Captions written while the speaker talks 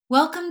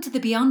Welcome to the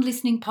Beyond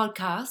Listening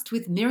podcast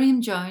with Miriam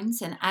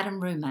Jones and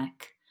Adam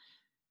Rumack.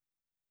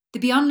 The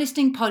Beyond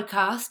Listening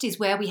podcast is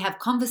where we have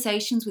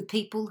conversations with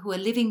people who are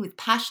living with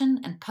passion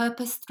and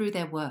purpose through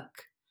their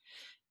work,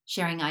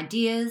 sharing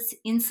ideas,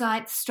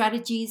 insights,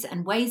 strategies,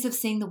 and ways of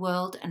seeing the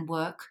world and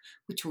work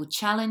which will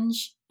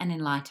challenge and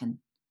enlighten.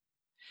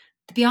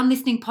 The Beyond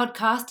Listening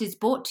podcast is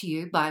brought to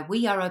you by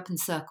We Are Open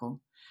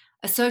Circle,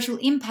 a social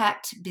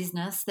impact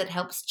business that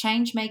helps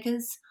change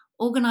makers,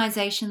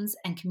 organisations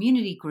and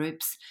community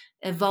groups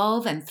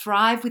evolve and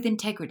thrive with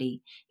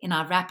integrity in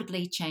our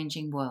rapidly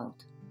changing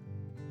world.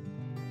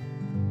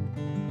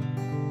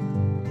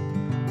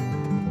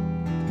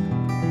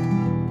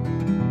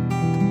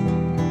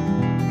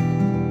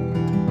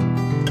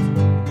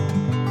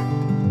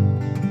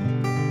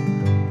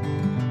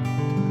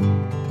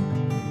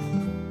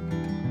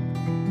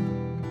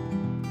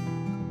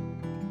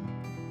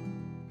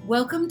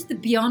 Welcome to the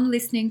Beyond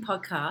Listening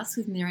podcast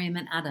with Miriam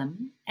and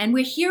Adam. And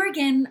we're here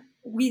again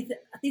with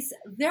this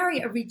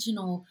very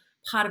original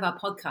part of our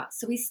podcast.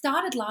 So we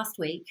started last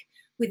week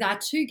with our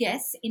two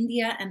guests,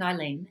 India and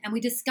Eileen, and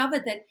we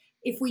discovered that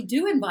if we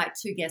do invite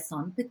two guests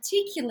on,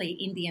 particularly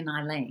India and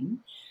Eileen,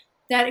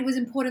 that it was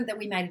important that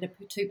we made it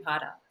a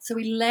two-parter. So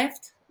we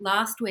left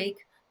last week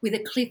with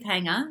a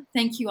cliffhanger.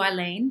 Thank you,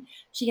 Eileen.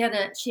 She had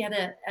a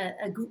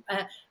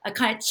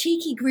kind of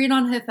cheeky grin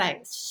on her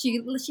face.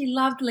 She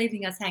loved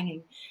leaving us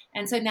hanging.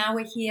 And so now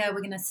we're here. We're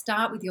going to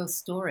start with your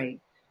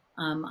story,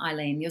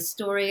 Eileen, your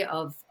story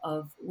of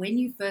when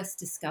you first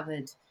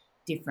discovered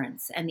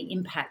difference and the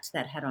impact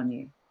that had on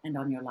you and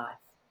on your life.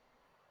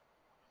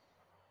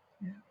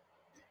 Yeah.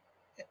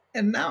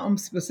 And now I'm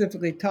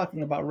specifically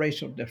talking about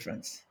racial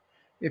difference,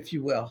 if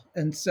you will.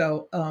 And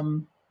so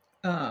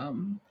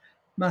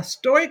my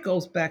story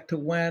goes back to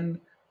when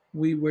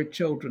we were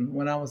children,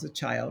 when I was a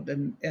child,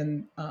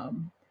 and I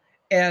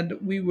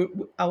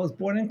was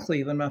born in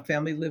Cleveland. My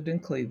family lived in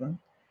Cleveland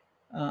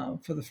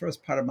for the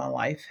first part of my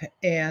life,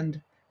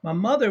 and my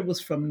mother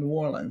was from New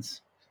Orleans.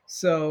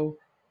 So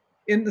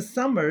in the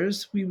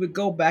summers, we would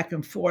go back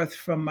and forth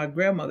from my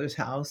grandmother's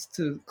house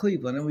to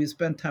Cleveland, and we'd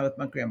spend time with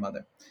my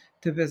grandmother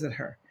to visit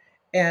her.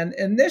 And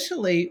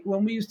initially,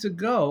 when we used to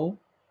go,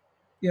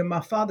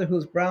 my father, who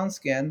was brown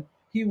skinned,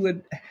 he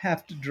would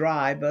have to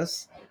drive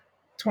us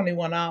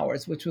 21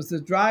 hours, which was the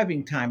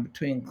driving time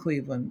between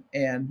Cleveland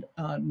and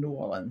New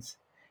Orleans.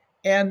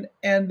 And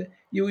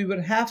we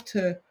would have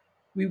to,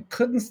 we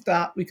couldn't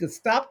stop. We could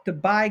stop to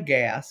buy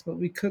gas, but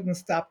we couldn't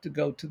stop to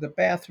go to the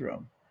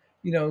bathroom.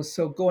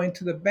 So going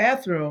to the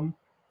bathroom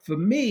for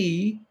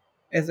me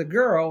as a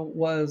girl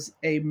was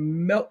a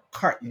milk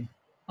carton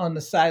on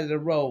the side of the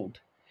road.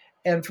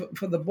 And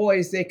for the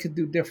boys, they could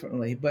do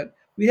differently, but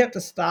we'd have to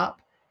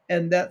stop,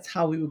 and that's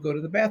how we would go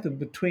to the bathroom,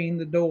 between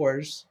the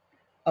doors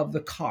of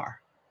the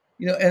car.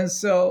 And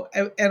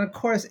of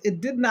course,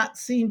 it did not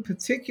seem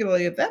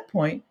particularly at that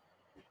point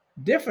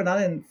different. I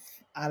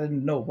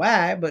didn't know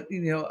why, but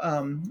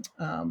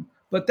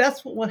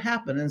that's what would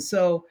happen. And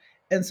so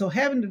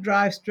having to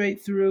drive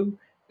straight through,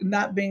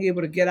 not being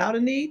able to get out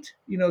and eat,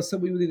 so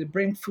we would either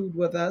bring food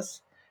with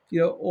us,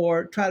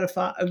 or try to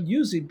find,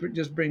 usually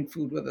just bring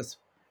food with us,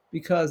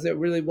 because there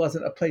really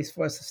wasn't a place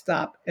for us to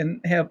stop and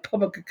have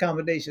public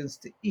accommodations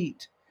to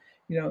eat.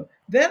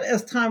 Then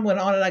as time went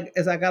on, and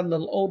as I got a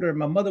little older,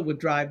 my mother would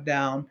drive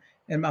down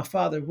and my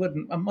father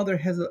wouldn't. My mother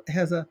has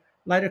a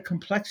lighter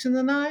complexion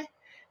than I,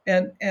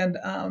 and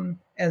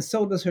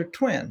so does her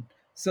twin.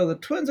 So the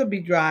twins would be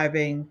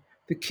driving.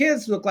 The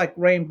kids look like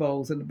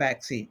rainbows in the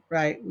back seat,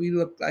 right? We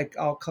look like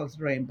all colors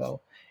of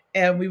rainbow.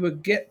 And we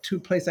would get to a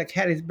place like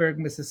Hattiesburg,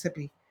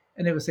 Mississippi,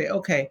 and they would say,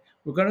 "Okay,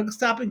 we're going to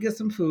stop and get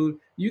some food.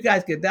 You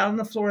guys get down on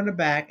the floor in the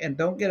back and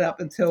don't get up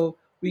until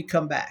we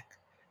come back."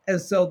 And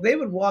so they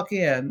would walk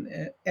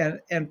in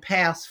and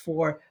pass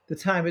for the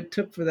time it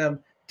took for them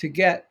to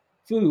get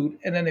food,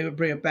 and then they would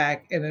bring it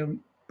back.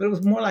 But it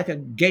was more like a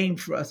game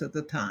for us at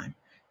the time.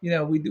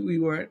 We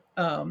weren't,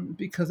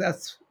 because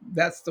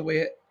that's the way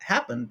it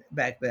happened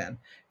back then.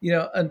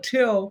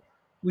 Until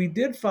we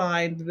did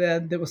find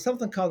that there was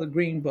something called the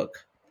Green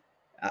Book,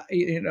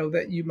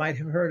 that you might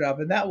have heard of,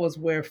 and that was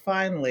where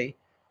finally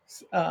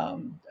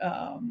um,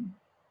 um,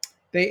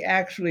 they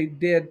actually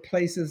did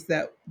places,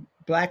 that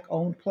black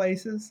owned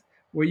places,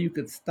 where you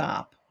could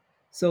stop.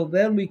 So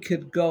then we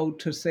could go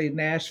to, say,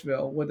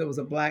 Nashville, where there was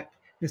a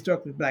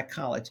historically black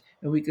college,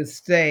 and we could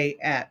stay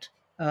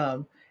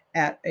um,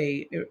 at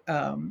a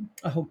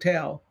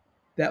hotel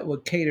that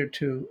would cater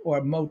to, or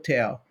a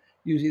motel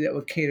usually, that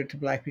would cater to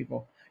black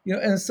people.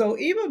 And so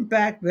even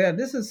back then,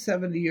 this is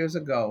 70 years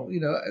ago,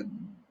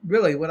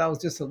 really, when I was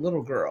just a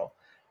little girl,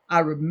 I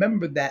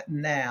remember that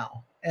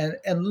now, and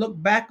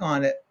look back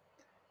on it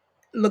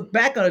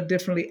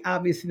differently,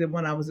 obviously, than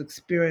when I was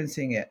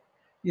experiencing it.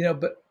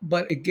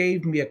 But it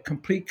gave me a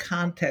complete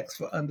context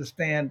for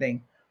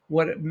understanding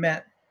what it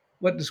meant,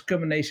 what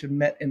discrimination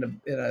meant in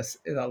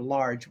a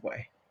large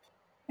way.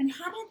 And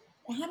how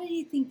did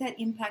you think that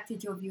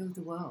impacted your view of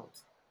the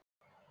world?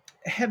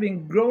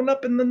 Having grown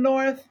up in the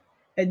North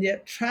and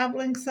yet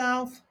traveling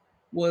South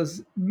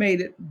was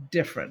made it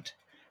different,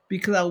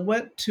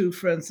 because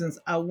for instance,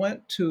 I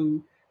went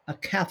to a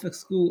Catholic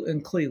school in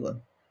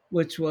Cleveland,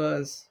 which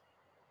was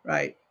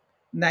right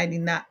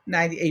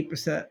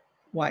 98%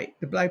 white.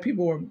 The black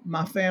people were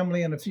my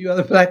family and a few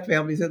other black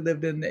families that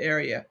lived in the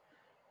area.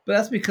 But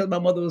that's because my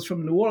mother was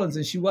from New Orleans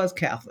and she was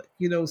Catholic,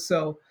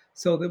 so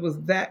there was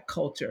that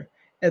culture.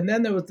 And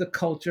then there was the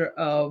culture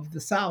of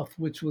the South,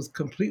 which was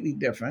completely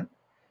different,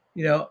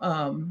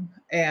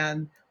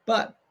 and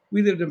but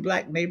we lived in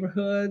black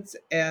neighborhoods,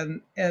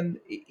 and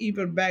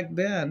even back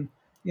then,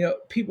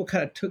 people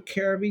kind of took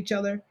care of each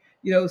other,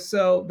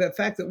 so the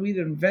fact that we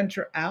didn't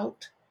venture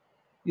out,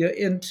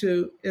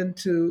 into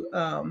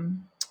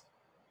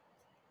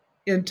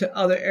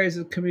other areas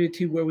of the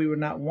community where we were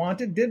not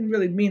wanted didn't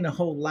really mean a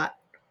whole lot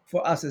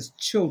for us as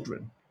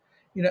children.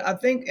 I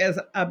think as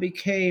I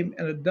became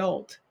an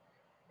adult,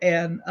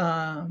 and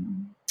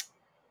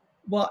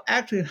well,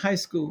 actually in high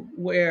school,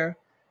 where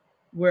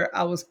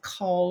I was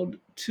called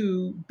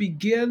to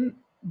begin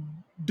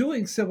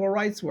doing civil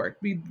rights work,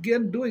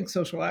 begin doing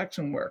social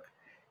action work.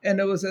 And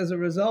it was as a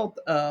result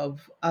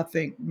of, I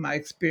think, my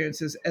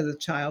experiences as a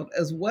child,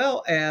 as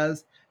well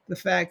as the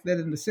fact that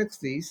in the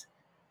 60s,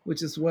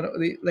 which is when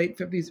the late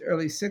 50s,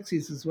 early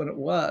 60s is when it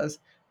was,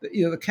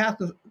 the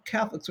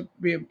Catholics were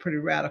being pretty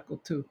radical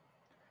too.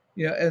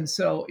 And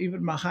so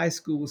even my high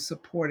school was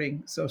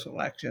supporting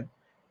social action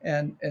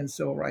and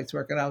civil rights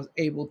work, and I was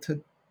able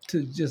to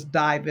just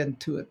dive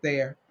into it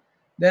there.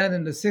 Then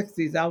in the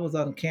 60s, I was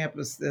on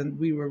campus and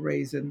we were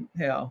raising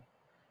hell,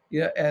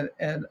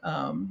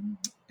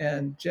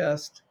 and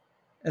just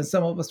and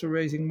some of us were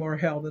raising more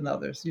hell than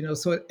others.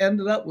 So it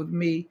ended up with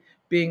me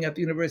being at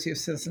the University of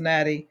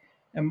Cincinnati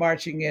and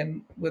marching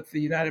in with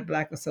the United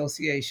Black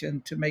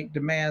Association to make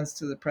demands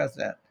to the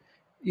president.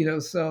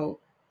 So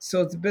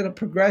it's been a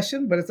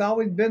progression, but it's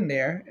always been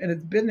there, and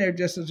it's been there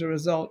just as a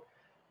result,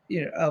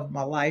 of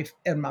my life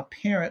and my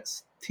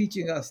parents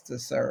teaching us to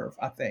serve,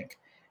 I think.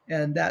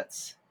 And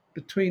that's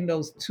between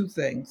those two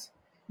things,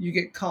 you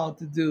get called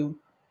to do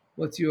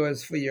what's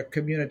yours for your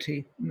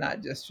community,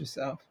 not just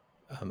yourself.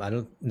 I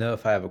don't know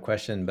if I have a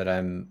question, but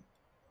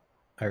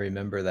I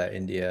remember that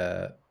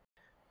India,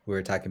 we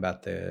were talking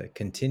about the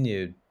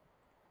continued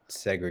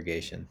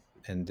segregation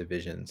and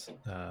divisions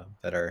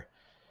that are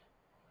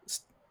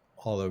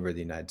all over the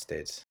United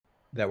States,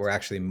 that were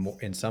actually more,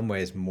 in some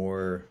ways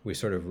more, we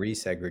sort of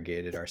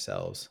resegregated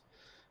ourselves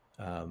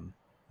um,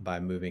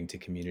 by moving to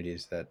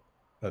communities that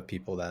of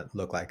people that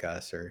look like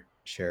us or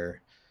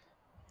share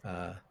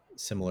uh,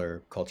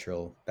 similar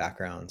cultural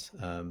backgrounds.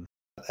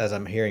 As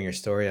I'm hearing your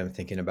story, I'm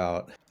thinking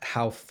about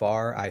how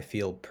far I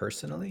feel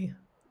personally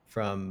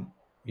from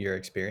your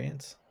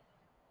experience.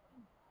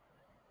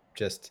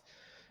 Just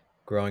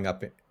growing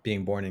up,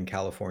 being born in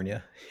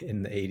California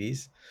in the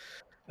 80s,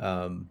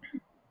 um,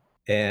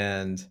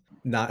 and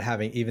not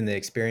having even the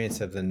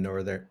experience of the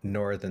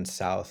north and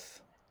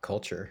south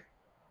culture,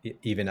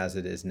 even as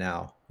it is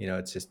now.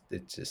 It's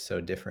just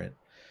so different.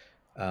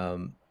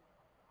 Um,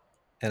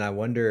 and I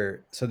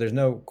wonder. So there's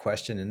no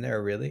question in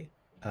there really,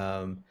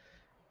 um,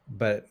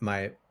 but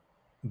my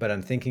but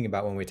I'm thinking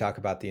about when we talk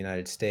about the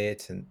United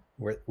States, and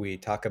we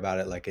talk about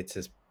it like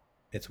it's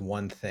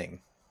one thing.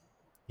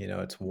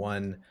 It's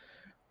one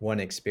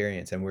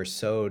experience, and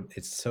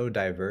it's so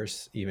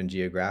diverse, even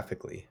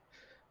geographically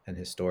and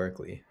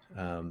historically.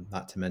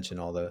 Not to mention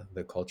all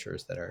the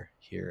cultures that are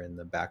here, and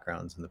the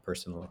backgrounds and the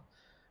personal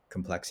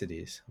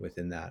complexities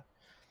within that.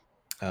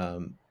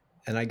 Um,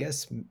 and I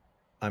guess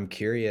I'm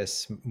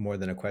curious more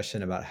than a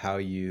question about how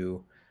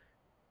you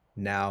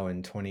now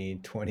in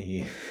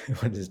 2020,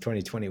 what is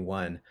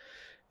 2021,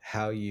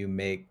 how you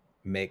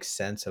make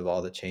sense of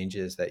all the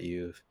changes that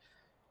you've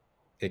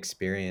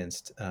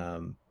experienced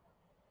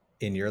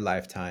in your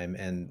lifetime,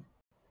 and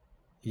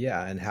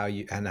yeah, and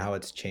how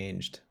it's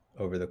changed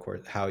over the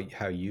course, how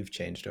you've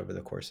changed over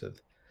the course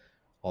of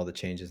all the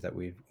changes that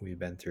we've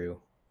been through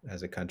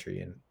as a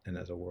country, and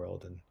as a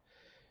world, and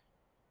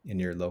in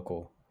your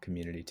local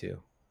community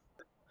too.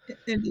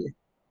 India,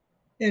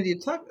 India,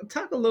 talk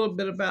a little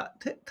bit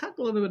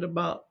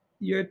about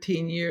your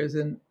teen years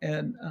and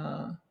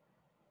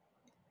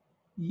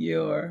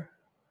your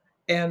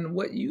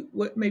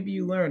what maybe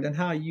you learned and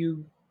how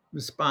you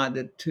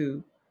responded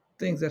to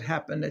things that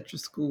happened at your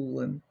school.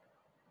 And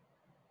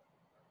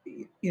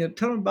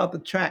tell them about the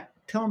track.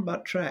 Tell them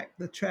about track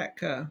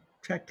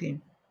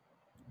team.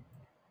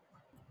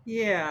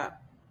 Yeah,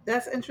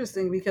 that's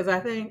interesting because I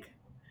think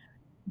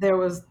there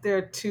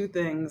are two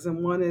things,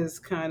 and one is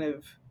kind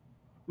of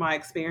my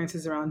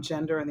experiences around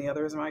gender, and the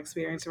other is my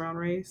experience around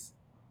race.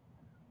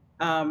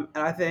 And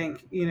I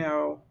think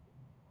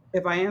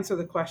if I answer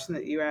the question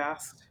that you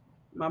asked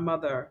my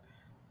mother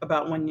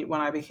about when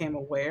I became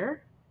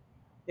aware,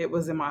 it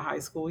was in my high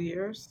school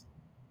years.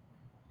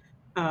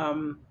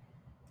 Um,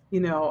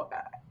 you know,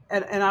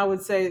 and I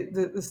would say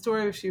the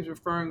story she was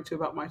referring to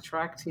about my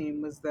track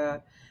team was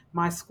that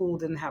my school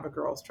didn't have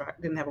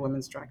a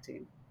women's track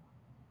team,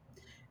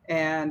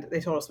 and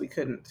they told us we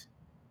couldn't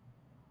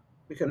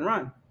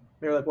run.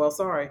 They were like, "Well,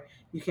 sorry,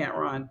 you can't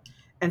run."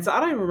 And so I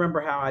don't even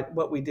remember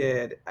what we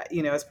did.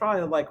 It's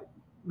probably like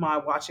my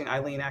watching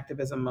Eileen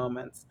activism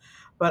moments,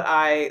 but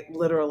I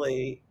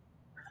literally,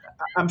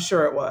 I'm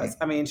sure it was.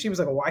 I mean, she was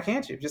like, well, why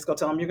can't you just go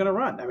tell them you're going to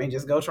run? I mean,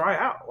 just go try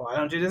out. Why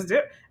don't you just do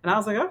it? And I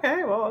was like,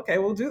 okay, well, okay,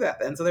 we'll do that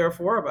then. So there were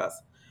four of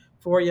us,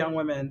 four young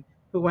women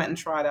who went and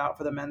tried out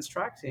for the men's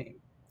track team.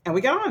 And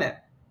we got on it.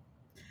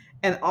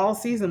 And all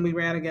season we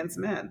ran against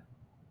men,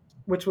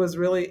 which was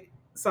really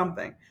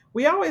something.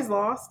 We always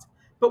lost,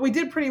 but we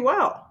did pretty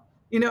well.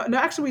 No,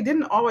 actually, we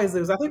didn't always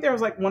lose. I think there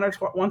was like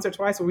once or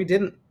twice where we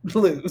didn't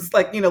lose,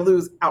 like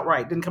lose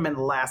outright, didn't come in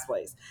the last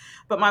place.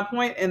 But my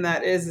point in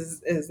that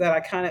is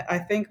that I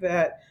think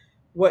that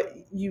what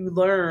you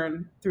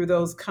learn through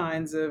those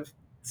kinds of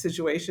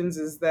situations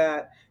is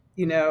that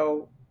you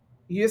know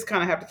you just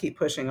kind of have to keep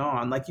pushing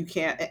on. Like you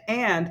can't,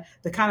 and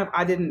the kind of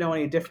I didn't know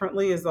any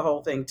differently is the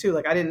whole thing too.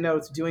 Like I didn't know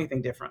to do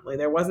anything differently.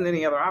 There wasn't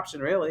any other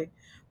option really.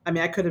 I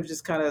mean, I could have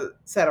just kind of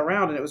sat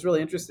around, and it was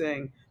really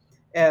interesting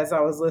as I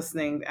was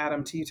listening,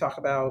 Adam, to you talk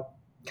about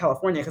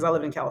California, because I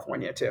live in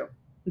California too,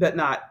 but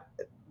not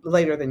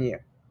later than you.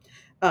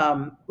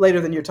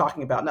 Later than you're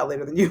talking about, not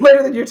later than you,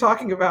 later than you're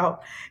talking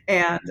about.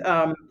 And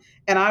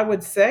I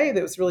would say that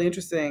it was really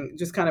interesting,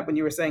 just kind of when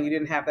you were saying you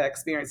didn't have that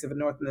experience of the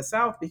North and the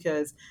South,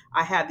 because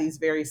I had these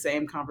very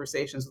same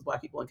conversations with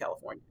Black people in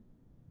California.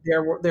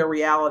 Their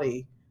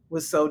reality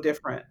was so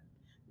different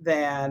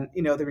than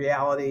the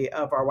reality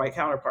of our white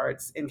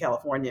counterparts in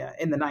California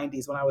in the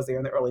 90s when I was there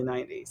in the early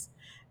 90s.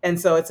 And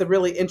so it's a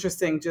really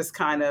interesting just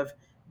kind of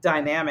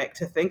dynamic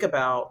to think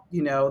about,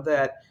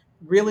 that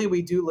really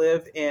we do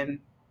live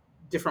in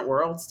different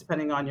worlds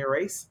depending on your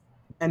race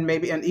and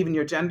even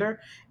your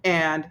gender.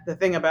 And the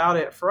thing about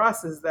it for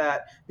us is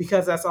that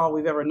because that's all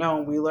we've ever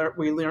known,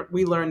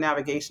 we learn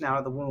navigation out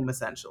of the womb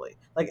essentially.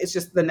 Like it's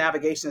just the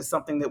navigation is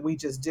something that we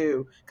just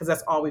do because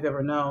that's all we've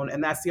ever known,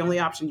 and that's the only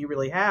option you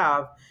really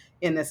have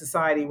in a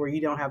society where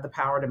you don't have the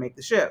power to make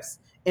the shifts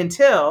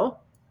until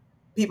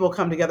people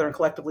come together and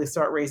collectively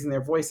start raising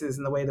their voices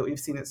in the way that we've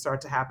seen it start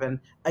to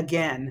happen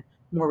again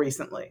more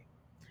recently.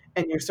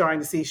 And you're starting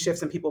to see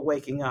shifts in people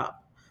waking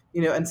up,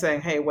 and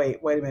saying, hey, wait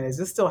a minute, is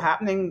this still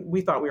happening?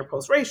 We thought we were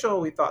post-racial,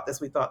 we thought this,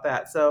 we thought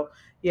that. So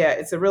yeah,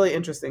 it's a really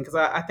interesting, because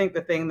I think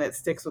the thing that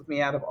sticks with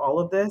me out of all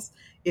of this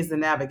is the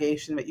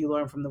navigation that you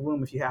learn from the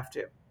womb if you have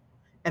to.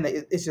 And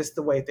it's just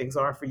the way things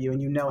are for you,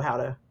 and you know how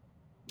to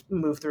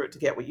move through it to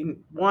get what you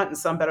want, and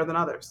some better than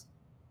others.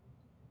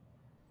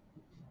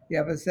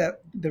 Yeah, but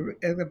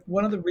that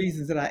one of the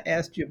reasons that I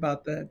asked you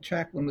about the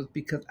track one was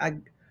because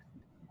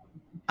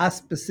I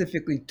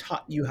specifically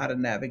taught you how to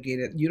navigate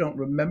it. You don't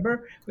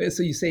remember,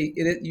 so you say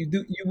it. You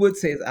do. You would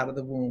say it's out of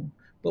the womb.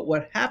 But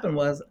what happened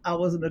was I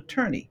was an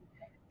attorney,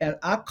 and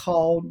I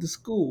called the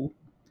school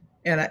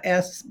and I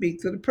asked to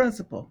speak to the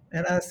principal.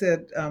 And I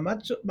said,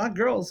 my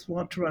girls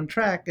want to run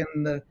track,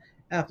 and the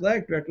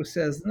athletic director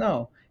says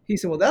no. He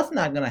said, well, that's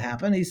not going to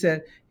happen. He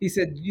said,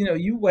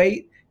 you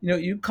wait.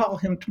 You call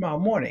him tomorrow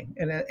morning,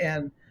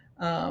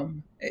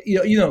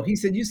 he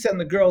said, you send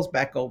the girls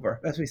back over.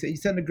 That's what he said. You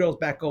send the girls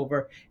back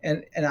over,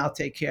 and I'll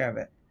take care of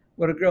it.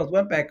 Well, the girls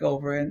went back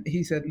over, and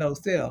he said no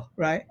still,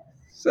 right?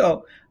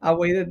 So I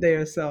waited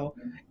there. So,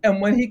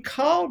 and when he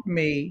called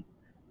me,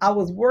 I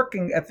was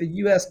working at the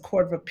U.S.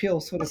 Court of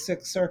Appeals for the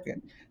Sixth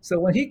Circuit. So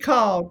when he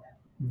called,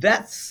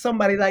 that's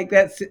somebody like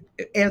that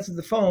answered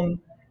the phone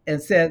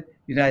and said,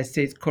 United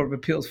States Court of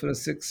Appeals for the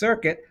Sixth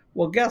Circuit.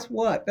 Well, guess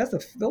what?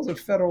 Those are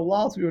federal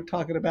laws we were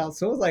talking about.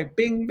 So it was like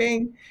bing,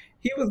 bing.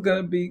 He was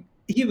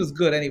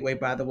good anyway,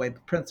 by the way.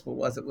 The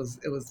principal it was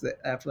the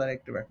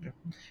athletic director.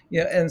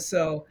 Yeah, and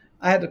so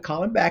I had to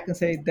call him back and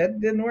say, that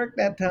didn't work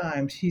that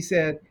time. He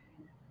said,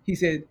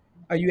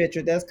 are you at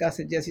your desk? I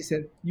said, yes. He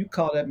said, you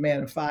call that man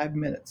in 5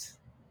 minutes.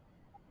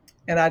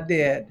 And I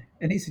did.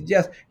 And he said,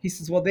 yes. He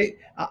says, well,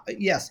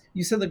 yes,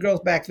 you send the girls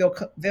back.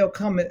 They'll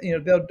come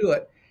and, they'll do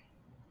it.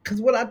 Because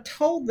what I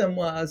told them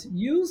was,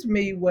 use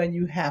me when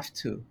you have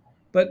to,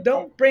 but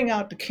don't bring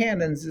out the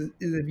cannons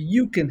if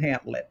you can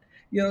handle it.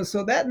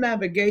 So that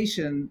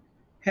navigation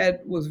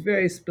was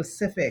very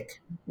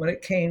specific when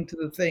it came to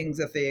the things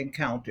that they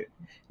encountered.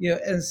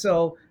 And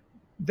so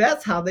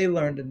that's how they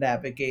learned to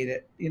navigate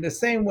it in the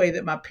same way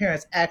that my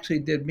parents actually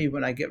did me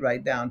when I get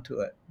right down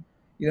to it.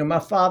 My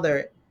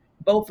father,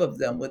 both of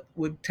them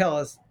would tell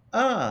us,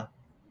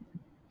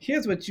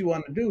 here's what you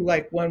want to do.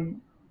 Like when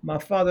my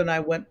father and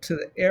I went to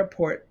the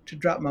airport to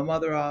drop my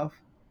mother off,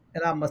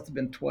 and I must have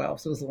been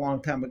 12, so it was a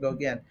long time ago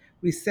again.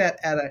 We sat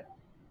at a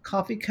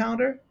coffee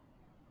counter,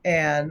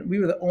 and we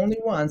were the only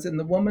ones, and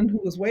the woman who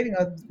was waiting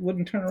us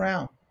wouldn't turn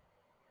around.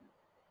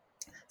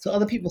 So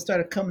other people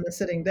started coming and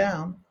sitting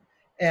down,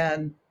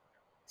 and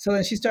so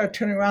then she started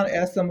turning around and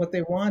asked them what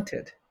they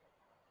wanted.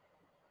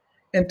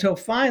 Until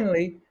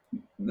finally,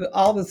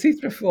 all the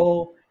seats were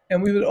full,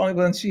 and we were the only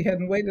ones she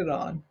hadn't waited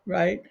on.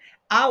 Right?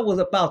 I was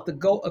about to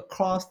go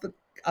across the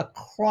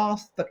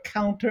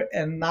counter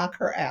and knock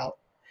her out,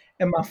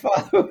 and my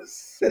father was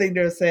sitting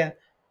there saying,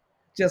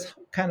 just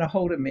kind of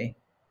holding me.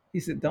 He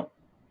said, "Don't.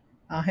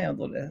 I'll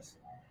handle this."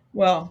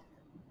 Well,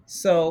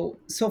 so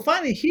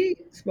finally he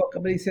spoke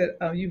up, and he said,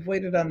 "You've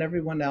waited on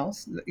everyone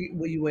else.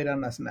 Will you wait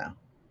on us now?"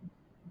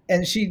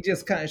 And she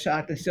just kind of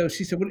shocked. And so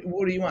she said,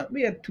 what do you want?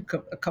 We had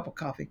a cup of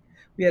coffee.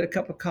 We had a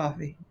cup of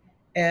coffee.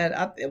 And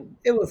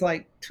it was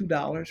like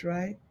 $2,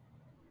 right?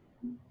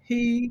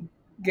 He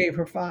gave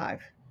her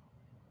five.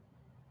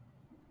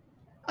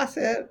 I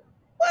said,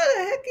 "What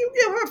the heck? You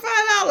give her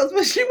 $5?"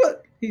 But she was.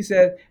 He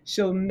said,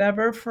 "She'll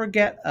never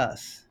forget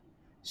us.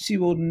 She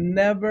will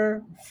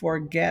never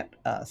forget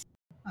us."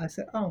 I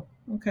said, "Oh,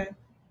 okay."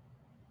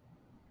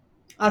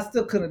 I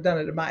still couldn't have done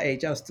it at my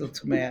age. I was still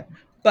too mad.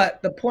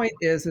 But the point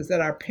is that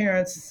our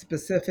parents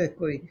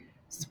specifically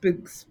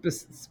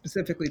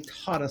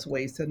taught us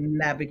ways to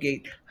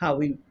navigate how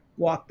we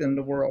walked in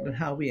the world and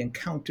how we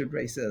encountered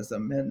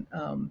racism,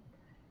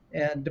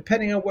 and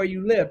depending on where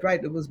you lived,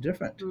 right, it was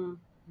different. Mm.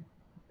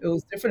 It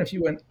was different if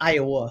you were in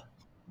Iowa,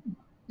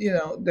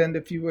 than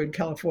if you were in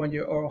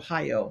California or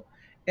Ohio.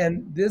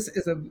 And this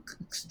is an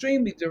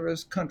extremely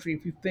diverse country.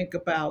 If you think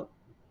about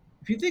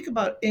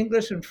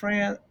England and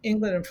France,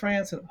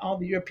 and all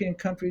the European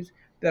countries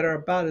that are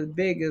about as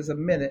big as a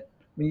minute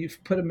when you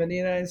put them in the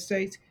United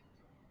States,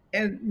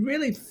 and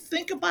really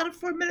think about it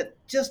for a minute,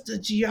 just the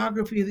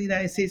geography of the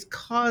United States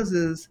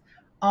causes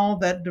all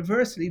that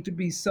diversity to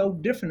be so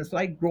different. It's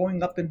like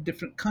growing up in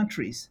different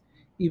countries,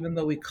 even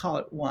though we call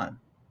it one.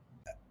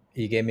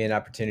 You gave me an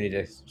opportunity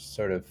to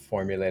sort of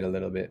formulate a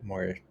little bit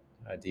more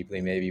deeply,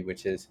 maybe,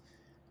 which is,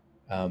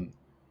 um,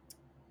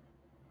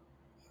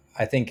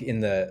 I think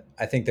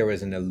there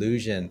was an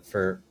illusion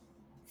for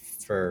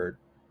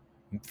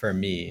for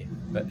me,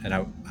 but and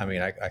I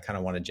mean I kind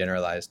of want to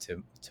generalize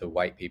to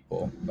white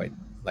people,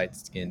 light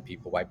skinned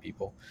people, white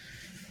people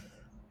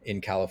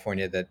in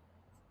California, that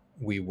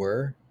we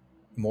were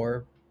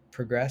more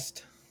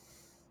progressed,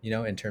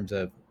 in terms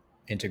of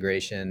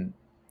integration,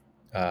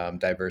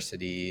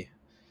 diversity.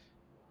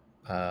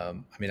 I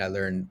mean,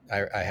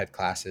 I had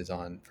classes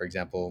on, for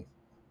example,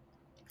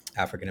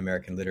 African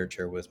American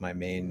literature was my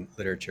main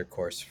literature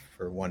course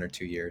for 1 or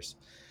 2 years.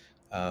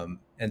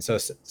 And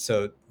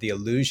so the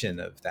illusion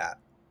of that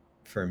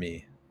for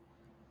me,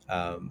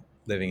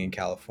 living in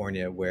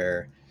California,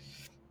 where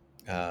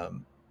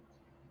um,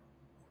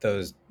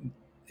 those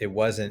it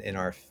wasn't in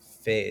our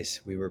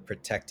face, we were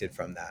protected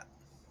from that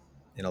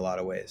in a lot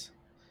of ways.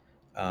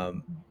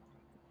 Um,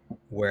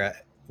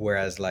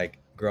 whereas like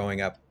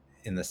growing up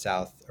in the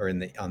South or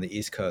on the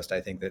East Coast,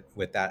 I think that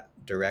with that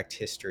direct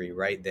history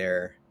right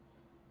there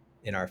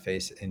in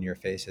your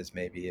faces,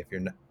 maybe if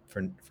you're not,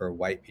 for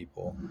white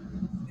people,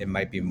 it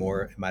might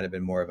have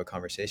been more of a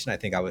conversation. I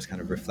think I was kind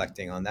of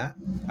reflecting on that.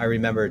 I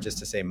remember, just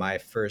to say, my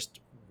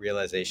first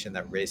realization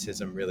that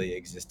racism really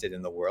existed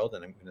in the world,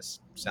 and I'm going to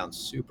sound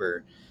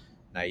super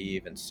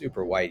naive and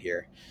super white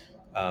here,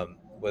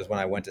 was when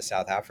I went to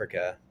South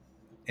Africa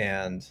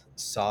and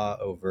saw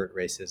overt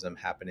racism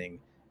happening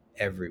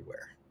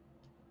everywhere.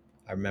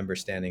 I remember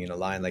standing in a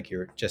line, like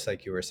you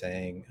were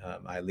saying,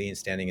 Eileen,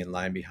 standing in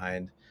line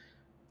behind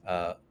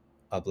uh,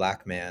 a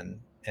black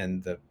man,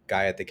 and the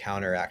guy at the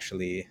counter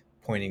actually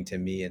pointing to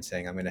me and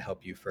saying, "I'm going to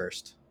help you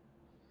first,"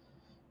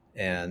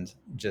 and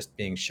just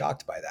being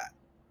shocked by that.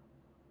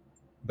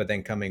 But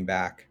then coming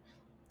back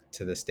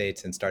to the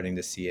States and starting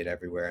to see it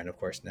everywhere, and of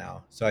course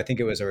now. So I think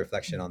it was a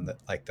reflection on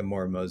the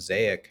more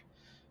mosaic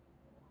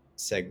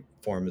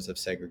forms of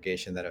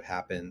segregation that have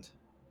happened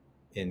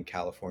in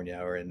California,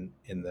 or in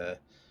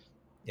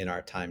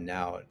our time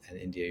now. And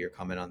India, your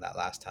comment on that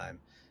last time,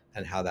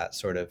 and how that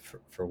sort of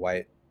for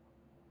white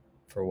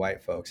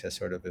folks has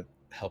sort of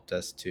helped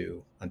us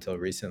to, until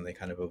recently,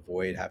 kind of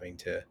avoid having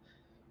to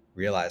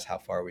realize how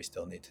far we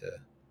still need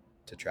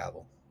to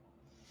travel.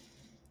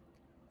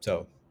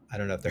 So I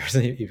don't know if there's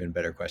an even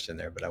better question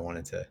there, but I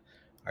wanted to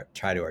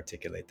try to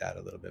articulate that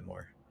a little bit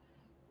more.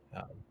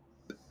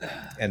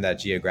 And that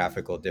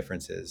geographical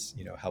differences,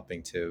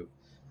 helping to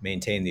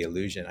maintain the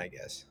illusion, I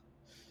guess,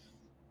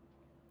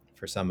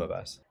 for some of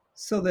us.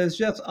 So there's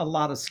just a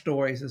lot of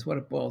stories, is what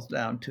it boils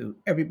down to.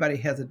 Everybody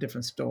has a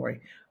different story.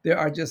 There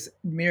are just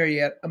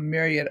a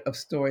myriad of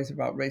stories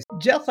about race,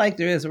 just like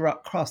there is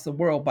across the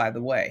world. By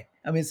the way,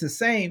 I mean, it's the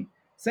same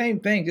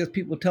thing. Just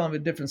people telling the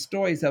different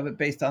stories of it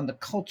based on the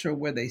culture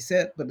where they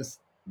sit,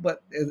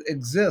 but it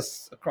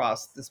exists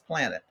across this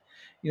planet.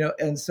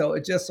 And so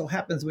it just so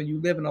happens when you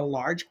live in a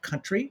large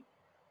country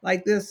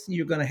like this,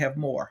 you're going to have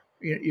more.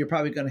 You're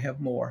probably going to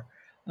have more,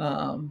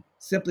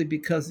 simply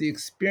because the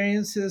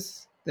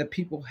experiences that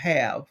people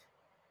have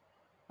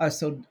are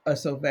so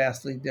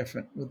vastly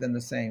different within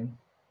the same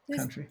There's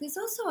country. there's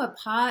also a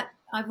part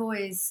I've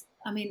always,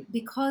 I mean,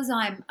 because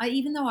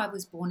even though I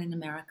was born in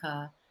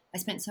America, I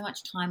spent so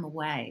much time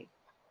away,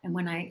 and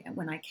when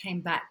I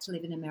came back to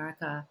live in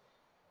America,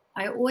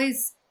 I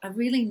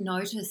really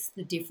noticed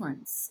the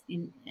difference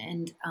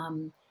and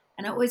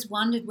I always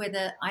wondered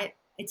whether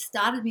it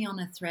started me on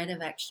a thread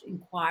of actual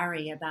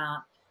inquiry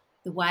about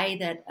the way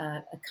that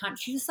a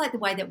country, just like the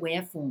way that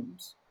we're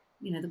formed,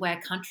 the way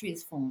a country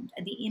is formed,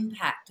 and the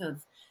impact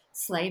of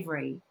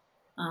slavery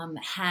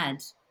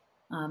had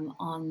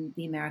on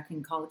the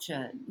American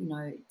culture,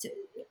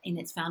 in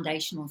its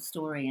foundational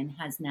story, and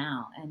has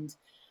now. And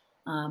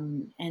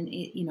and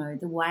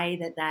the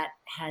way that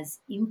has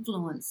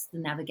influenced the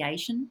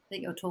navigation that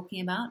you're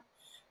talking about.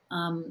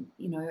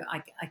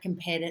 I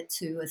compared it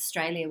to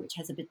Australia, which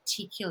has a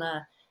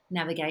particular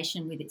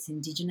navigation with its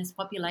indigenous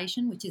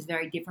population, which is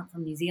very different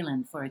from New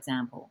Zealand, for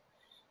example.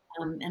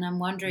 And I'm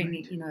wondering,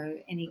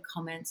 Right. any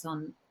comments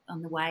on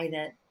the way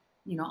that,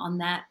 on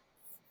that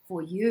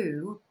for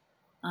you,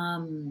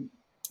 um,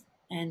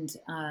 and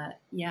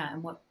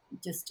what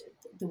just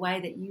the way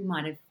that you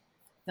might have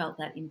felt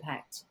that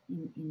impact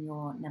in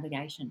your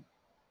navigation.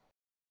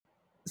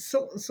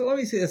 So let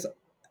me say this.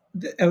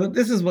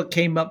 This is what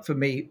came up for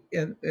me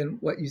in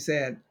what you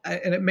said,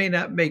 and it may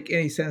not make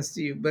any sense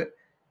to you, but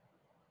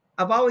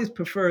I've always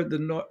preferred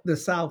the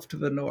South to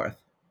the North.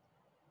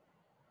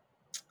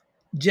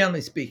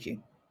 Generally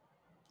speaking,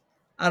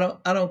 I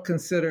don't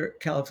consider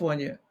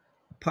California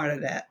part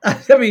of that.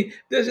 I mean,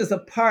 there's just a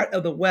part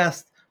of the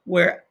West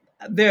where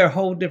they're a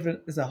whole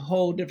different. It's a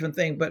whole different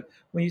thing. But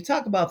when you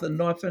talk about the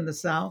North and the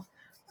South,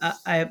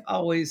 I have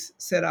always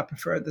said I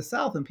prefer the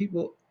South, and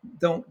people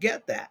don't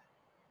get that.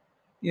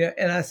 Yeah,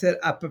 and I said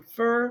I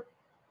prefer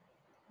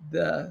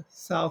the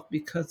South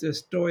because their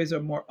stories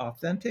are more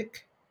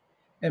authentic,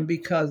 and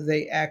because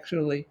they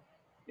actually,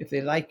 if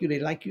they like you, they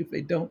like you. If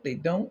they don't, they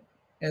don't.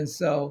 And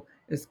so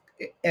it's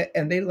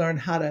and they learn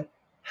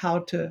how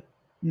to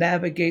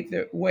navigate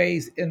their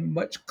ways in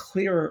much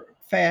clearer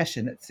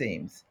fashion. It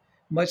seems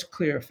much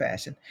clearer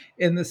fashion.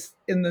 In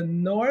the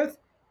North,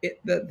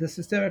 the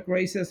systemic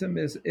racism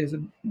is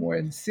more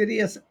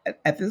insidious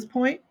at this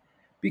point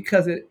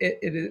because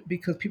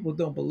because people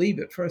don't believe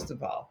it. First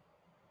of all,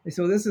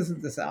 so this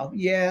isn't the South.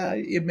 Yeah,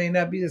 it may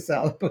not be the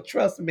South, but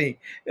trust me,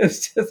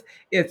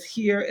 it's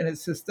here and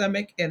it's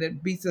systemic and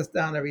it beats us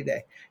down every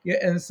day. Yeah,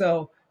 and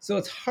so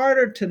it's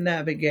harder to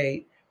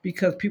navigate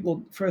because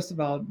people, first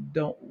of all,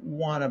 don't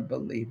want to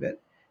believe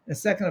it, and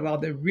second of all,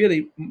 they're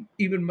really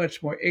even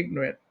much more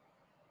ignorant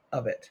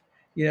of it.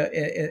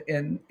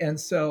 And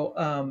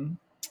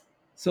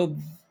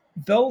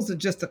those are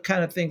just the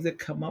kind of things that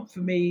come up for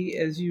me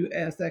as you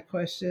ask that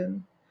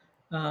question.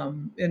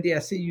 And yeah, I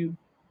see you.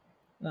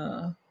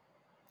 Uh,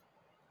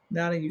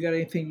 Nana, you got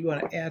anything you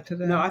want to add to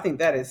No, that? I think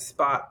that is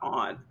spot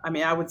on. I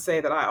mean, I would say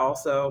that I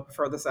also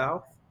prefer the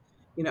South.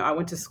 I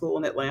went to school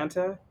in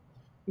Atlanta,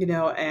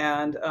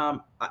 and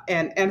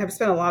have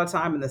spent a lot of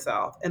time in the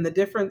South. And the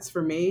difference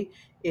for me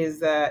is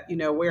that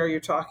where you're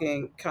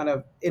talking kind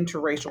of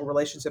interracial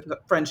relationships,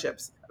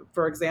 friendships,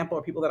 for example,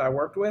 or people that I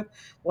worked with,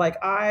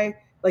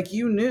 like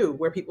you knew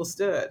where people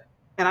stood,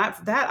 and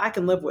I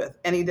can live with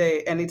any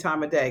day, any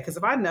time of day. Because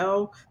if I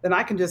know, then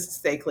I can just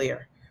stay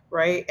clear,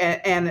 right?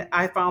 And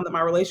I found that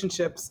my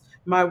relationships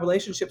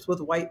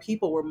with white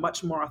people were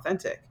much more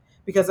authentic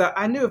because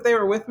I knew if they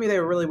were with me, they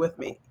were really with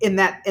me in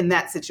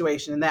that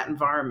situation, in that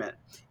environment.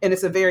 And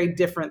it's a very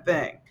different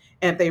thing.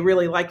 And if they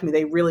really liked me,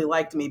 they really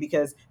liked me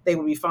because they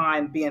would be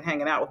fine being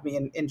hanging out with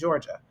me in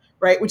Georgia,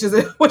 right? Which is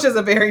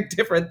a very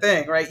different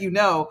thing, right?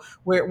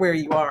 Where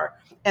you are.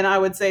 And I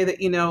would say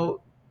that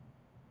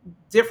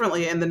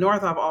differently in the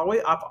North. I've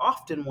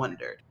often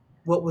wondered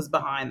what was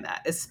behind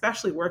that,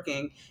 especially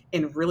working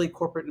in really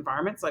corporate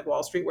environments like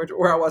Wall Street,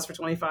 where I was for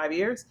 25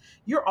 years.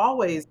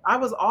 I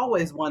was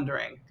always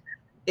wondering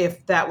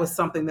if that was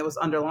something that was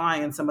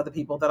underlying in some of the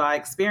people that I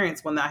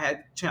experienced when I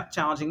had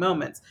challenging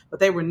moments, but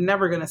they were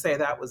never going to say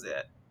that was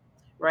it,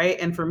 right?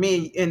 And for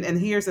me, and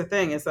here's the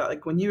thing, is that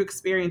like when you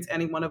experience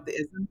any one of the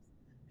isms,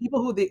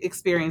 people who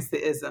experience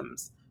the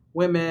isms,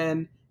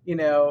 women,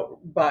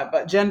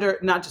 but gender,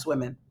 not just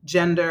women,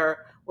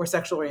 gender or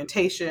sexual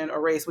orientation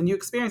or race, when you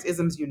experience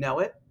isms, you know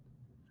it.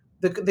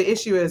 The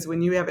issue is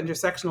when you have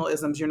intersectional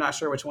isms, you're not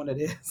sure which one it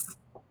is.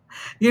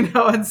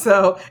 And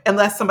so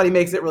unless somebody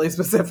makes it really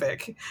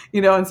specific,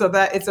 and so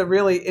that it's a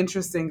really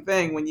interesting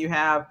thing when you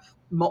have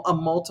a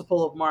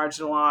multiple of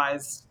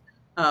marginalized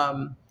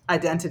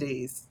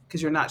identities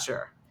because you're not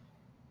sure.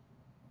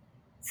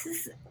 This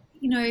is,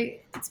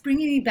 it's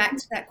bringing me back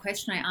to that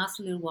question I asked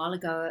a little while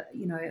ago,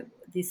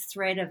 this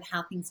thread of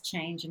how things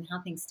change and how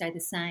things stay the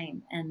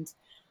same. And,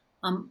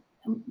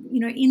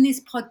 in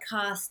this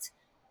podcast,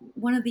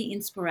 one of the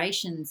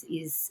inspirations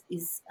is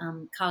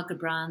Kyle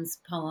Gibran's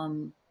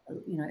poem,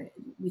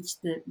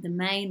 which the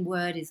main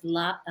word is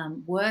love.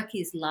 Work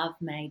is love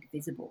made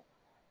visible.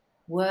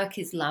 Work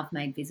is love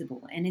made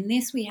visible. And in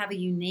this, we have a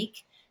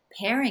unique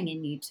pairing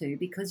in you two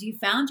because you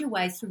found your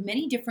way through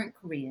many different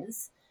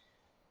careers,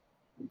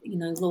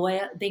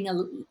 lawyer, being a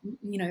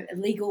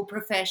legal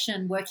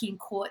profession, working in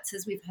courts,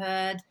 as we've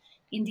heard.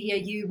 India,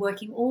 you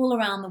working all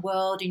around the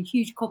world in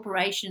huge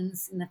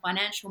corporations in the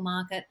financial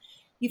market.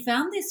 You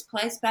found this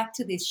place back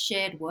to this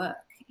shared work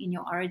in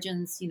your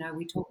origins.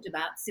 We talked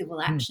about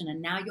civil Hmm. action,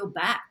 and now you're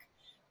back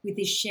with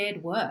this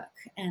shared work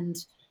and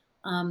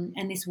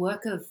this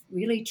work of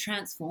really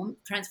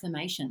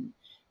transformation.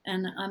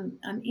 And I'm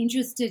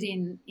interested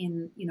I'm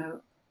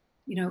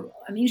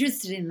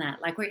interested in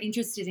that. Like, we're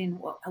interested in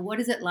what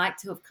is it like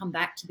to have come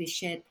back to this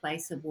shared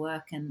place of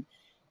work, and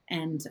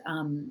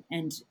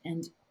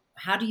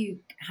how do you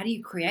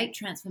create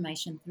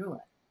transformation through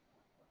it?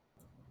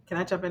 Can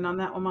I jump in on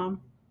that one,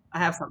 Mom? I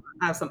have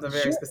something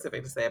very Sure.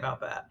 specific to say about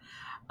that.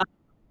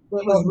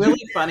 It was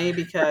really funny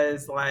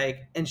because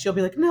and she'll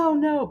be like, no,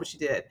 no, but she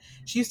did.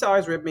 She used to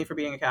always rib me for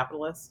being a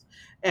capitalist,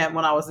 and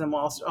when I was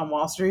on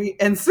Wall Street,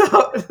 and so,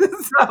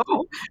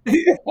 so,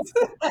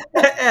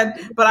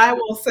 but I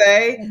will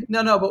say,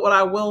 no, no, but what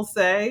I will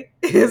say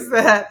is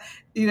that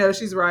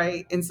she's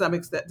right in some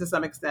extent, to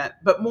some extent,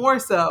 but more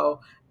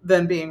so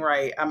than being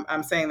right.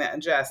 I'm saying that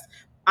in jest.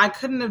 I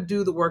couldn't have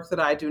do the work that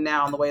I do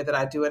now in the way that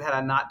I do it had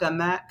I not done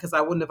that, because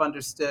I wouldn't have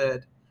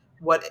understood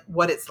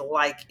what it's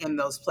like in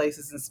those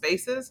places and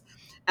spaces.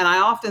 And I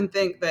often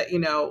think that,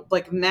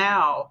 like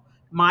now,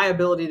 my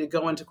ability to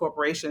go into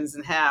corporations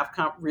and have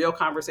real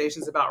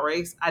conversations about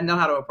race, I know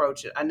how to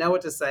approach it. I know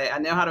what to say. I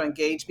know how to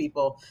engage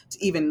people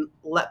to even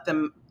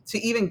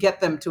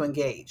get them to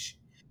engage.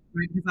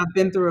 Right? Because I've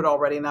been through it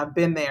already and I've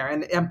been there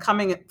and I'm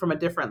coming from a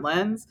different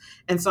lens.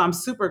 And so I'm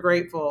super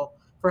grateful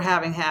for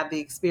having had the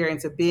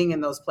experience of being in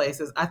those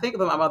places. I think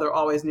that my mother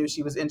always knew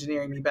she was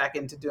engineering me back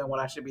into doing what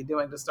I should be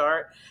doing to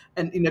start.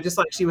 And just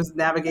like she was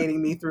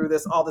navigating me through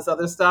all this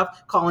other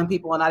stuff, calling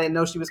people, and I didn't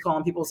know she was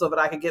calling people so that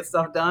I could get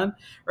stuff done,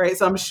 right?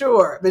 So I'm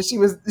sure that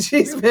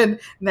she's been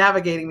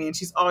navigating me, and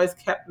she's always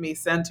kept me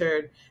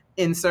centered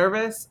in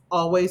service,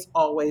 always,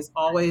 always,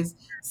 always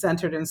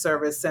centered in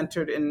service,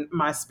 centered in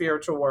my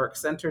spiritual work,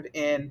 centered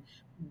in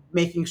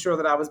making sure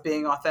that I was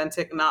being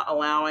authentic, not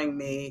allowing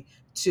me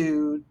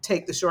to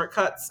take the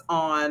shortcuts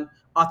on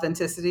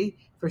authenticity,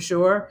 for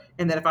sure.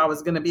 And then if I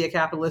was going to be a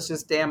capitalist,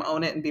 just damn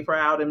own it and be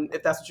proud. And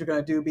if that's what you're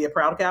going to do, be a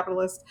proud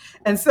capitalist.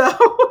 And so,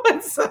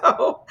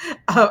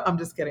 I'm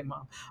just kidding,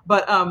 mom.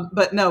 But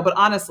no, but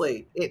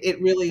honestly,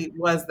 it really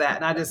was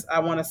that. And I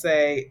want to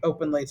say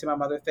openly to my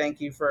mother,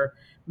 thank you for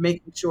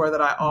making sure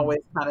that I always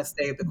kind of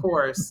stayed the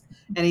course.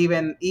 And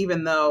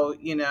even though,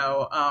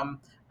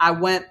 I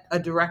went a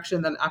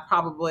direction that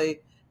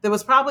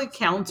was probably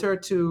counter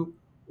to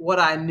what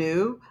I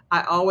knew,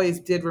 I always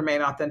did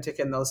remain authentic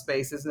in those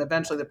spaces. And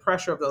eventually the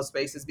pressure of those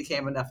spaces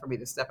became enough for me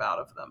to step out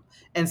of them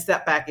and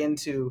step back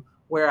into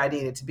where I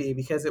needed to be,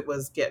 because it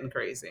was getting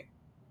crazy.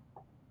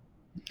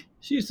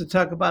 She used to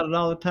talk about it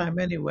all the time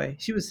anyway.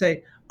 She would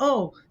say,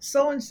 "Oh,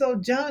 so and so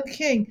John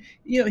King,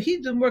 he's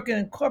been working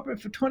in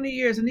corporate for 20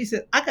 years and he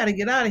said, I got to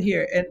get out of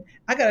here and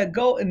I got to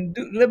go and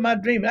live my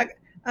dream." And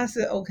I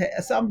said, "Okay."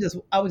 So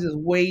I was just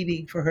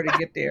waiting for her to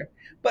get there.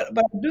 But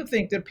I do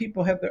think that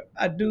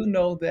I do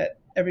know that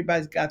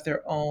everybody's got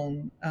their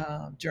own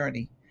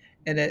journey,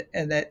 and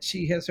that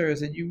she has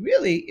hers. And you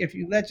really, if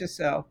you let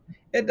yourself,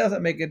 it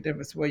doesn't make a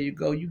difference where you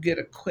go. You get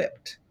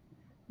equipped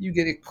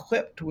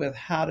with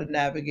how to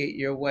navigate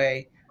your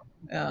way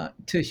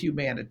to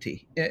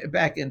humanity,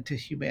 back into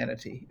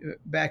humanity,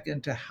 back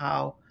into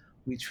how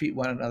we treat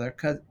one another.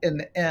 Because in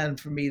the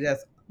end, for me,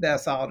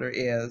 that's all there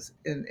is,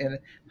 and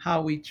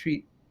how we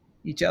treat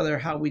each other,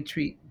 how we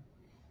treat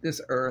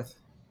this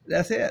earth.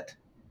 That's it.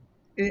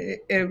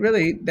 It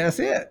really, that's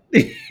it.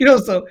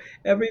 So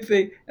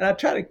everything, and I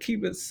try to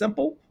keep it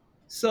simple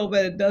so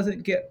that it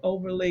doesn't get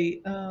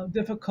overly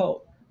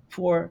difficult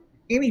for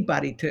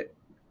anybody to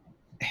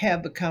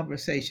have the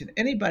conversation,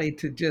 anybody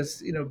to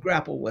just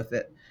grapple with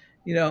it,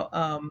 you know.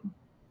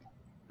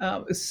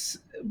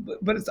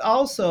 But it's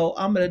also,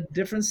 I'm at a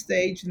different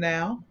stage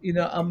now.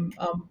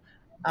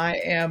 I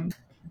am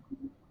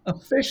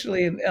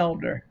officially an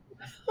elder.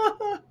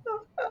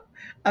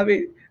 I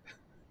mean,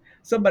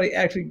 somebody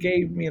actually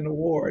gave me an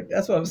award.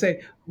 That's what I'm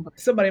saying.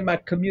 Somebody in my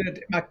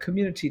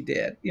community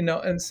did,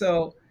 and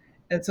so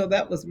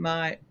that was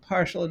my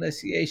partial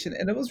initiation,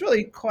 and it was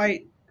really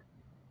quite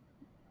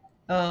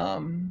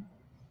um,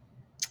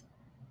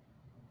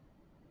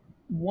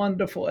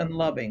 wonderful and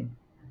loving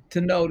to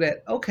know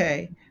that,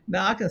 okay,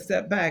 now I can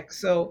step back.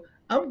 So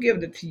I'm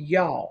giving it to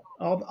y'all,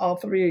 all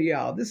three of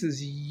y'all. This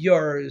is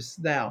yours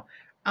now.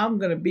 I'm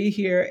going to be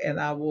here and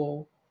I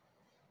will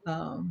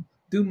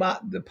do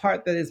the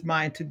part that is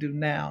mine to do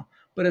now.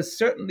 But it's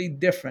certainly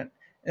different.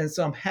 And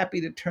so I'm happy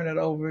to turn it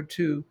over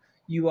to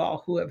you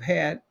all who have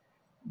had,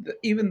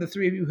 even the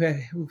three of you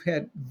who've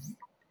had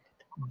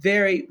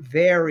very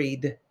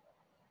varied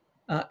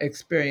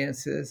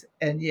experiences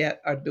and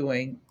yet are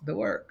doing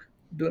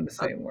the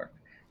same work.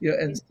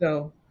 And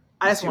so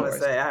I it's just want to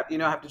yours. say, I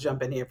have to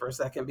jump in here for a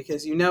second,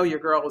 because your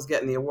girl was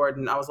getting the award,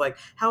 and I was like,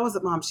 "How was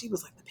it, Mom?" She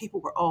was like, "The people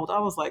were old." I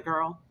was like,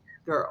 "Girl."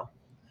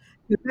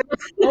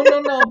 Oh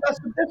no, no, that's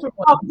a different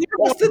Oh, one.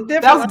 different That's the one.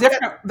 That different was one.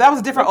 different. That was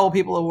a different old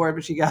people award,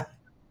 but she got.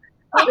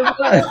 It Well, was.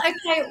 okay, I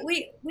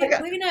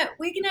got,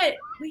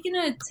 we're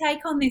gonna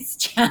take on this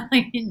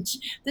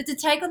challenge. But to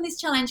take on this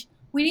challenge,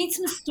 we need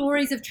some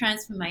stories of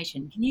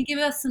transformation. Can you give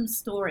us some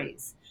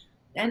stories?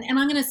 And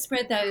I'm going to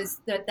spread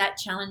that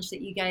challenge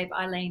that you gave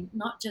Eileen,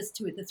 not just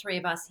to the three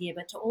of us here,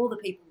 but to all the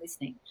people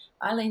listening.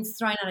 Eileen's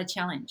thrown out a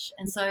challenge,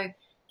 and so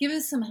give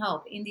us some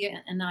help,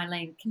 India and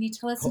Eileen. Can you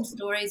tell us some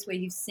stories where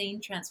you've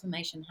seen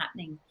transformation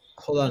happening?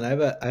 Hold on, I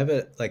have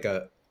a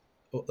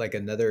like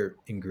another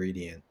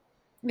ingredient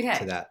to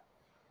Okay. that,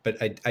 but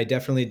I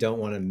definitely don't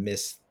want to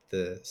miss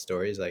the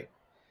stories. Like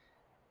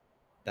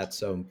that's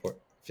so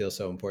important, feels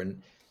so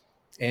important,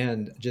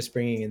 and just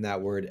bringing in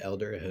that word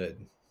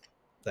elderhood,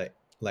 like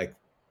like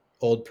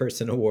old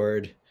person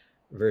award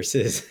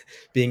versus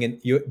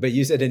but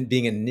you said in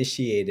being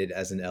initiated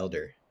as an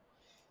elder.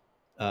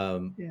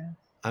 Um, Yeah.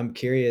 I'm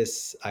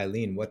curious,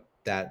 Eileen, what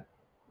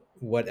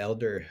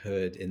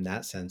elderhood in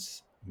that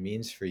sense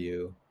means for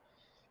you.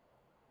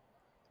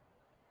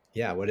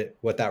 Yeah,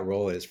 what that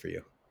role is for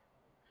you.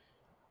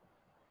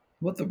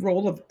 What the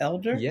role of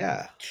elder?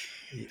 Yeah.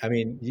 I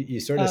mean, you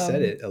sort of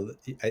said Um,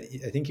 it.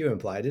 I think you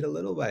implied it a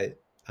little by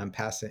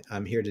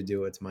I'm here to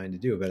do what's mine to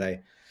do.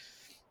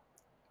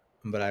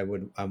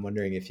 I'm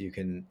wondering if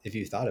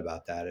you thought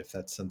about that, if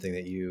that's something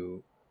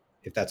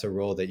if that's a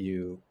role that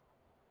you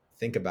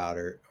think about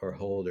or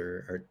hold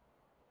or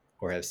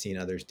have seen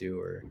others do,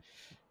 or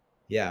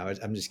yeah,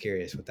 I'm just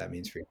curious what that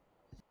means for you.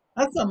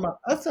 I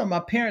saw my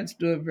parents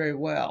do it very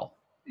well,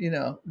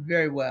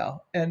 very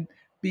well. And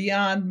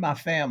beyond my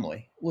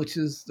family, which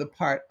is the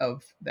part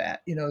of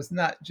that, it's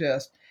not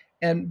just,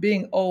 and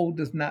being old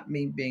does not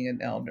mean being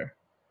an elder,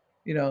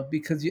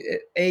 because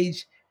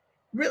age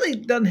really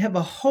doesn't have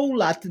a whole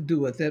lot to do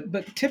with it.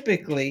 But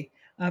typically,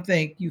 I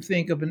think you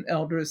think of an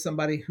elder as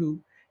somebody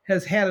who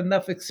has had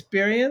enough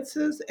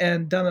experiences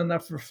and done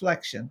enough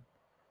reflection,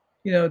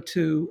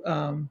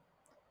 to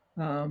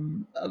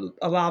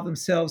allow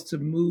themselves to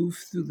move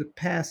through the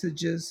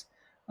passages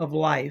of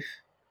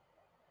life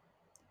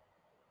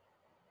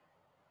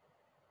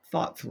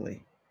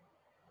thoughtfully,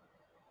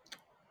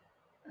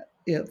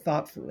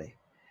 thoughtfully.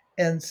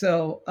 And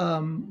so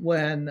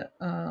when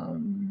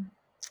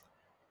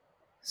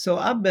so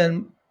I've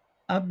been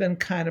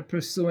kind of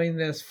pursuing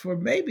this for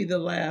maybe the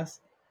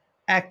last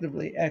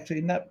actively,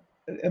 actually, not,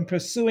 and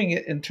pursuing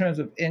it in terms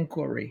of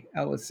inquiry,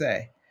 I would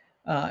say,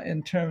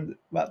 in terms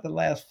about the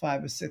last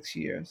 5 or 6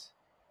 years.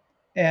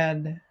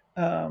 And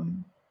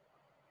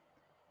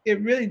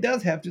it really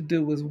does have to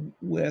do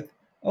with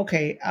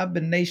okay, I've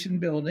been nation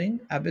building,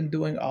 I've been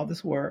doing all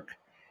this work,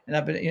 and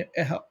I've been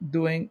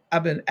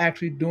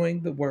actually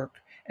doing the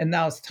work, and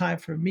now it's time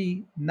for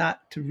me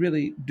not to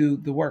really do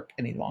the work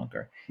any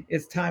longer.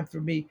 It's time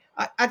for me.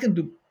 I can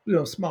do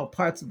small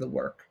parts of the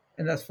work,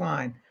 and that's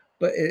fine,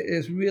 but it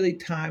is really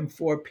time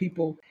for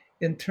people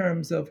in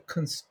terms of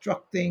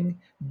constructing,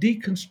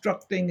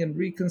 deconstructing, and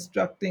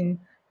reconstructing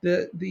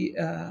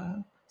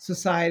the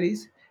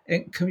societies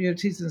and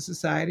communities and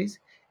societies.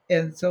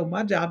 And so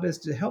my job is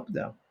to help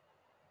them.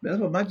 That's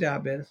what my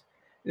job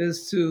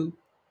is to,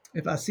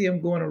 if I see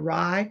them going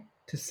awry,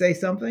 to say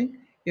something.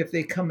 If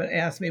they come and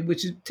ask me,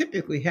 which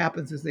typically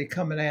happens, is they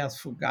come and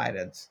ask for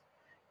guidance,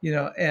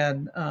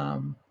 and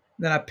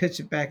then I pitch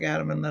it back at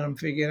them and let them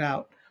figure it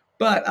out.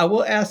 But I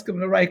will ask them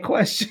the right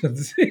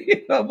questions,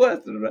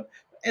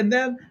 and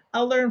then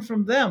I'll learn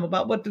from them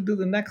about what to do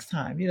the next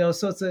time.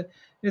 So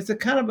it's a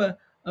kind of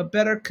a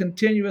better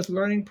continuous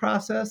learning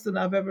process than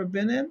I've ever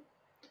been in,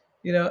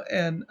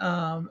 and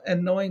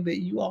knowing that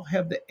you all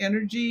have the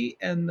energy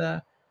and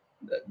the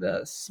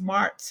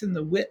smarts and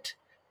the wit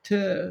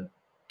to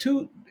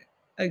to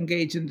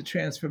engage in the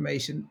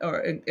transformation,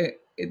 or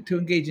to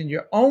engage in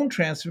your own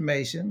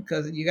transformation,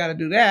 because you got to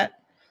do that,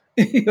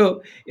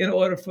 in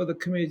order for the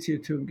community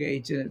to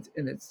engage in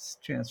its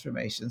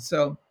transformation.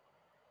 So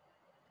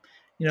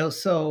did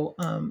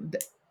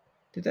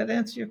that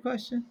answer your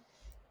question?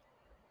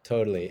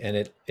 Totally.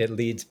 And it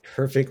leads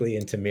perfectly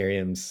into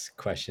Miriam's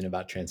question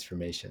about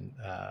transformation,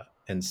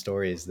 and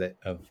stories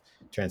of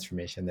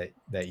transformation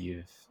that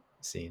you've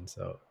seen.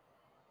 So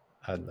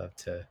I'd love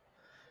to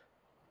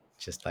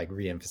just like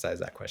reemphasize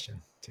that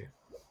question too.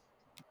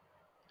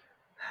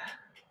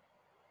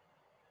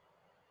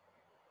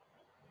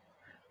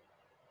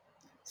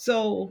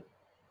 So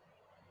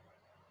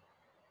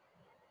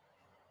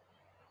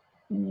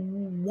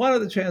one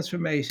of the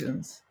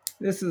transformations,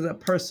 this is a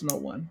personal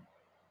one,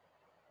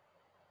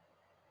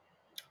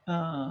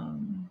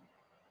 um,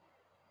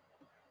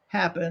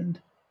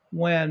 happened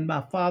when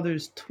my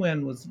father's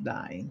twin was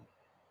dying.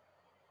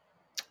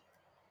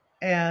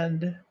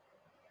 And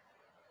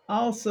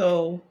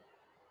also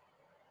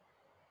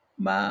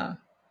my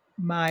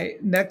my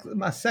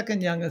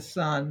second youngest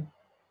son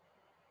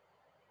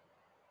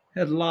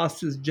had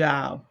lost his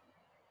job.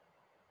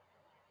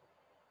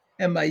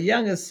 And my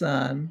youngest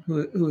son,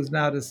 who is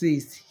now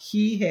deceased,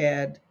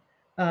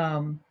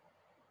 um,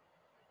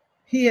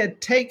 he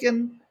had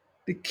taken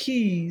the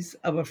keys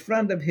of a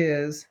friend of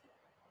his,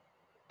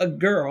 a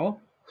girl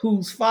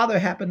whose father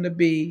happened to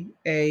be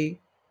a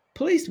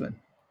policeman.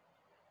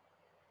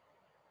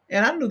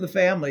 And I knew the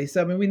family,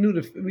 so I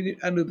mean,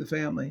 I knew the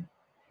family,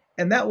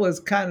 and that was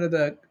kind of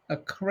a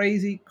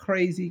crazy,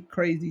 crazy,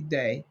 crazy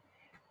day.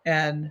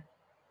 And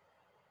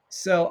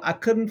so I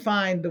couldn't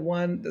find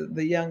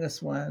the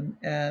youngest one,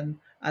 and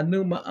I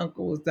knew my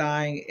uncle was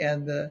dying,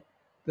 and the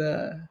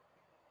the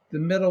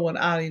middle one,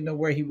 I don't even know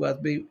where he was,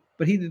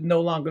 but he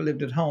no longer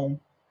lived at home.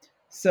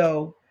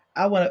 So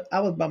I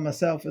was by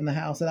myself in the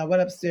house, and I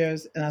went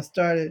upstairs and I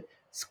started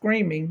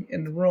screaming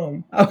in the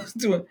room. I was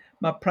doing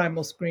my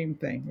primal scream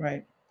thing,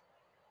 right?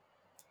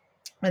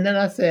 And then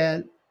I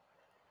said,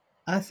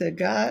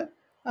 God,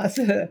 I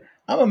said,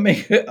 I'm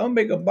gonna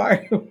make a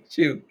bargain with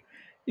you.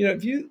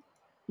 If you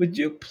would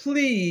you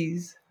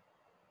please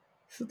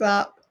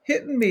stop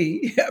hitting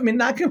me. I mean,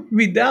 knocking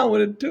me down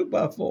with a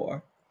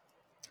 2x4.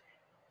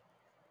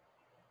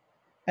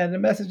 And the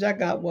message I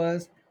got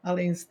was,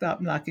 Eileen,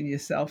 stop knocking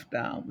yourself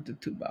down with the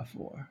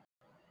 2x4.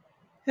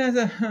 And I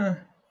said, huh,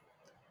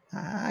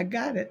 I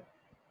got it.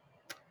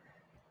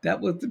 That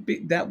was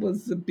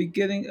the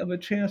beginning of a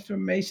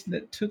transformation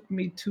that took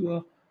me to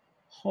a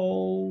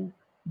whole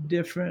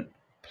different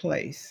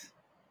place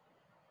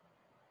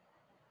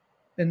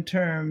in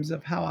terms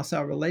of how I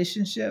saw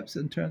relationships,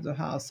 in terms of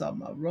how I saw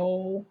my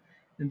role,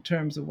 in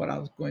terms of what I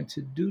was going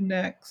to do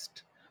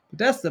next. But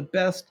that's the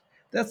best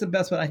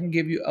one I can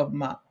give you of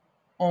my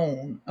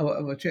own,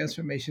 of a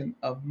transformation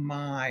of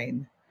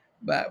mine,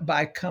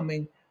 by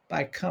coming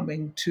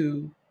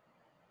to,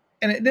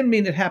 and it didn't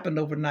mean it happened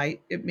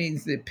overnight. It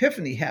means the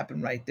epiphany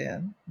happened right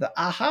then. The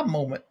aha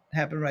moment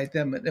happened right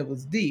then, but it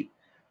was deep.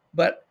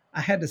 But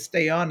I had to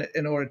stay on it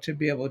in order to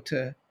be able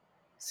to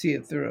see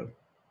it through.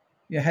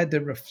 You had to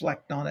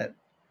reflect on it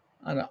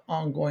on an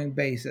ongoing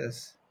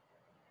basis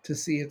to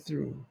see it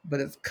through.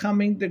 But it's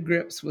coming to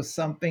grips with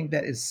something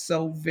that is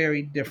so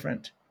very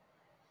different,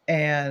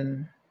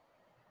 and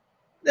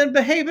then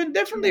behaving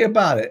differently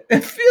about it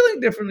and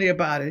feeling differently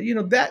about it.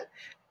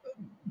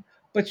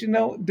 But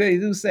they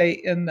do say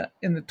in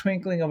the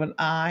twinkling of an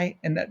eye,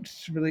 and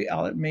that's really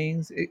all it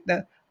means.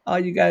 That all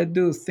you got to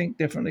do is think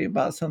differently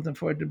about something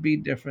for it to be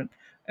different,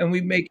 and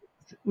we make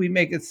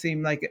it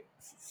seem like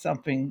it's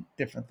something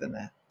different than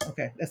that.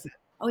 Okay, that's it.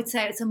 I would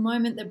say it's a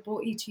moment that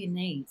brought you to your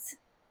knees.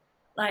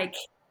 Like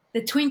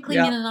the twinkling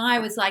Yeah, in an eye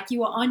was like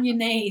you were on your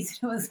knees.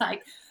 It was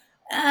like,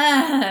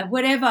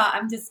 whatever.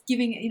 I'm just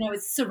giving it,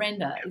 it's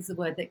surrender is the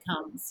word that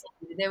comes.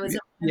 There was a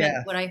moment,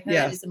 yeah, what I heard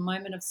yes, is a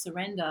moment of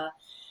surrender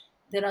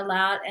that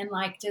allowed, and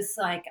like, just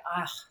like,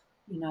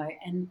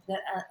 and that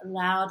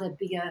allowed a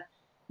bigger,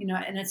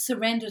 and a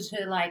surrender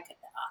to like,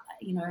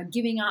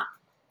 giving up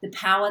the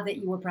power that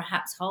you were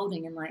perhaps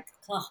holding and like,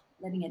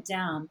 letting it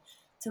down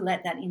to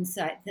let that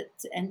insight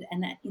and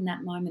that in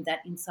that moment, that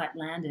insight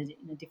landed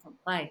in a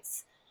different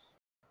place.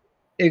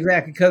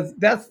 exactly. Because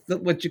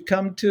what you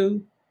come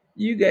to.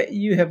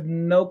 You have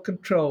no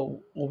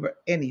control over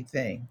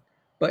anything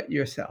but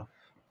yourself.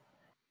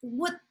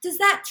 What does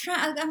that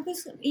I'm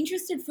just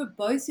interested for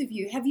both of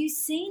you. Have you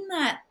seen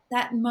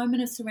that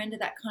moment of surrender,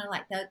 that kind of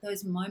like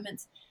those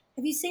moments?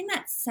 Have you seen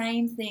that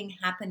same thing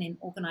happen in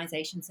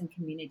organizations and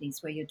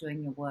communities where you're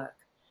doing your work?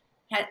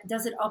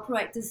 Does it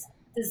operate? Does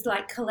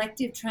like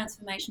collective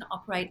transformation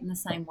operate in the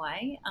same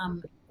way?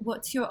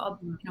 What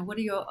are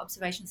your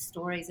observation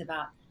stories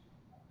about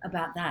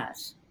that?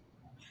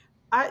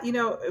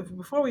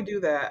 Before we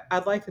do that,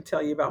 I'd like to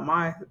tell you about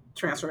my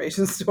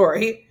transformation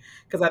story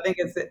because I think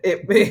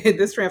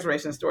this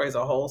transformation story is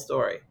a whole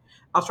story.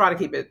 I'll try to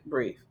keep it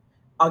brief.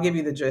 I'll give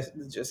you the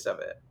gist of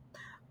it.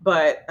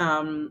 But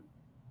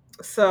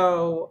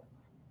so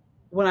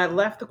when I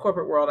left the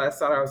corporate world, I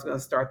thought I was going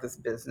to start this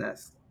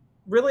business.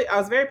 Really, I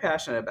was very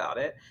passionate about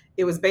it.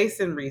 It was based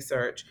in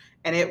research,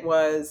 and it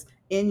was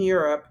in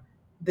Europe,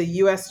 the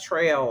U.S.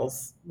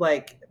 trails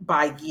like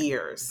by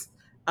years.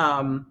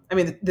 I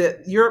mean,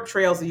 the Europe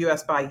trails the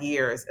U.S. by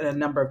years in a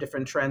number of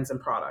different trends and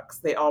products.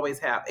 They always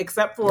have,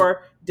 except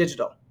for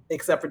digital.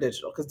 Except for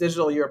digital, because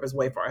digital Europe is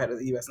way far ahead of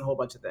the U.S. in a whole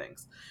bunch of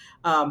things.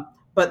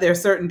 But there are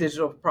certain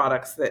digital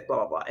products that blah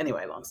blah blah.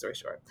 Anyway, long story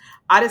short,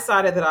 I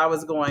decided that I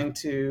was going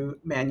to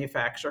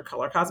manufacture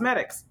color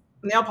cosmetics,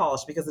 nail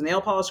polish, because the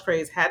nail polish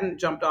craze hadn't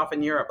jumped off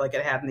in Europe like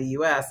it had in the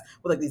US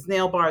with like these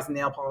nail bars and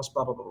nail polish,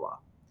 blah, blah, blah, blah.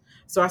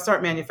 So I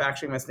started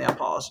manufacturing this nail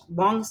polish.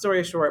 Long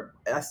story short,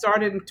 I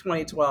started in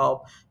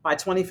 2012. By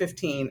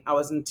 2015, I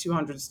was in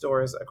 200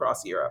 stores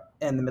across Europe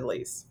and the Middle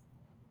East,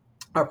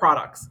 our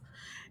products.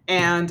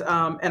 And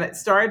it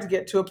started to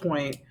get to a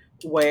point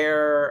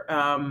where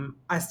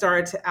I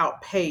started to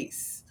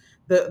outpace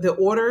the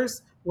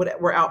orders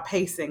were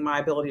outpacing my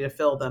ability to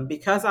fill them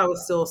because I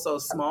was still so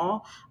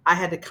small. I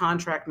had to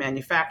contract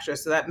manufacture,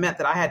 so that meant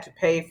that I had to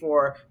pay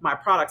for my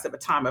products at the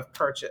time of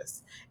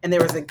purchase, and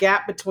there was a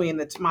gap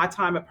between my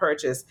time of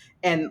purchase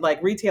and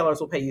like retailers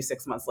will pay you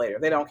 6 months later.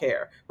 They don't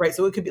care, right?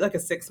 So it could be like a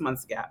 6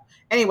 months gap.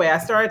 Anyway, I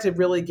started to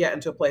really get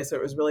into a place where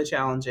it was really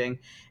challenging,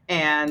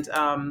 and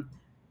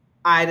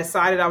I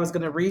decided I was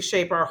going to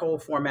reshape our whole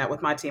format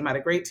with my team. I had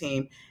a great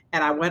team,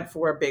 and I went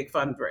for a big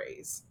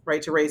fundraise,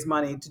 right, to raise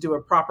money to do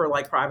a proper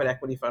like private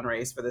equity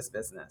fundraise for this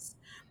business.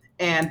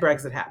 And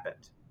Brexit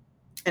happened,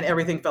 and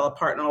everything fell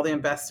apart, and all the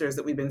investors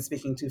that we've been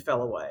speaking to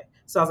fell away.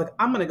 So I was like,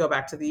 I'm going to go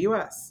back to the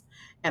U.S.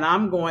 and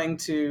I'm going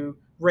to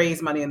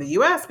raise money in the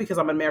U.S. because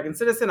I'm an American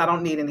citizen. I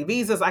don't need any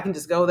visas. I can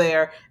just go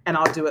there and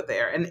I'll do it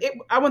there. And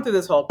I went through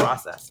this whole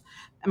process.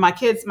 And my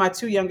kids, my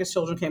two youngest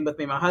children came with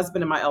me. My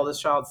husband and my eldest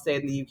child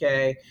stayed in the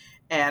UK.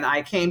 And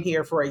I came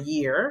here for a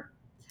year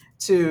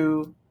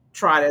to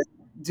try to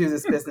do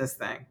this business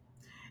thing.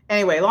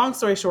 Anyway, long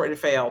story short, it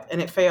failed,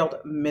 and it failed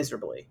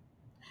miserably.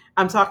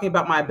 I'm talking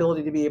about my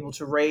ability to be able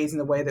to raise in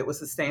a way that was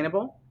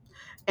sustainable.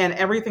 And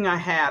everything I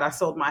had, I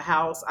sold my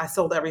house, I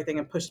sold everything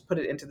and put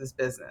it into this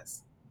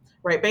business.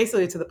 Right,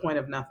 basically to the point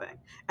of nothing.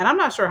 And I'm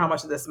not sure how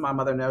much of this my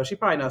mother knows. She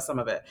probably knows some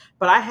of it.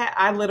 But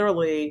I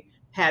literally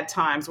had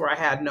times where I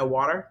had no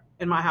water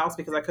in my house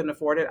because I couldn't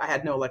afford it. I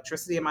had no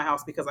electricity in my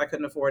house because I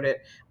couldn't afford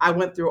it. I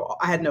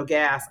had no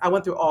gas. I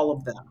went through all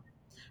of them,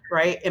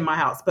 right, in my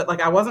house. But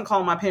like, I wasn't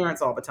calling my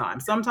parents all the time.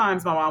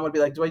 Sometimes my mom would be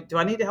like, do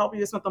I need to help you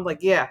this month? I'm like,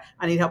 yeah,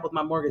 I need help with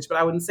my mortgage, but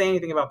I wouldn't say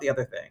anything about the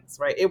other things,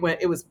 right? It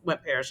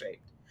went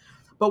pear-shaped.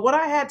 But what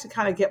I had to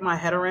kind of get my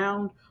head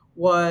around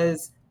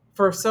was,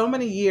 for so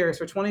many years,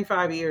 for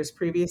 25 years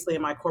previously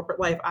in my corporate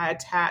life, I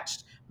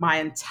attached my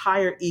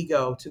entire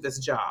ego to this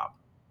job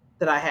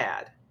that I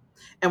had.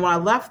 And when I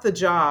left the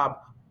job,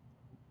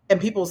 and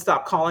people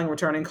stopped calling,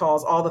 returning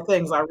calls, all the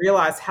things, I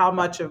realized how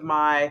much of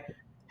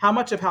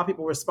how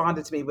people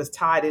responded to me was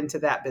tied into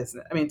that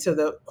business. I mean, to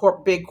the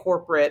big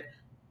corporate,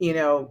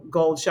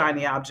 gold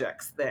shiny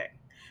objects thing,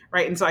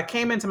 right? And so I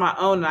came into my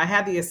own, and I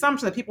had the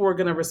assumption that people were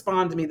going to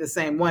respond to me the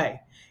same way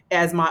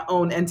as my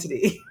own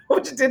entity,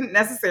 which didn't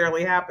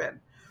necessarily happen.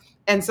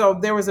 And so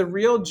there was a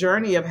real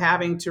journey of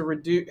having to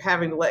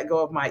let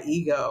go of my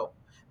ego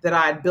that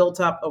I had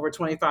built up over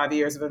 25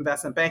 years of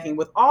investment banking,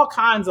 with all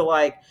kinds of,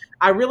 like,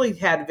 I really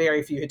had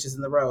very few hitches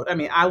in the road. I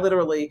mean, I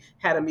literally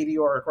had a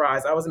meteoric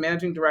rise. I was a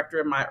managing director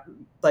in my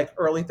like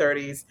early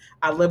 30s.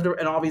 I lived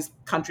in all these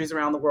countries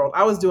around the world.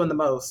 I was doing the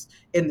most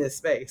in this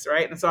space,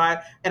 right? And so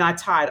I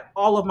tied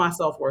all of my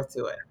self-worth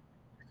to it.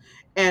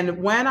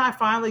 And when I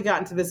finally got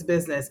into this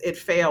business, it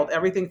failed.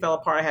 Everything fell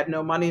apart. I had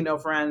no money, no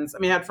friends. I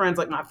mean, I had friends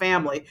like my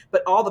family,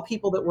 but all the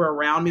people that were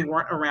around me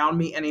weren't around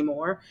me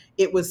anymore.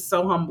 It was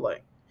so humbling.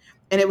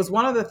 And it was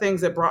one of the things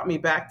that brought me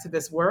back to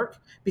this work,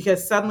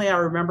 because suddenly I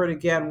remembered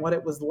again what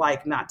it was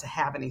like not to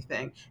have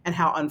anything and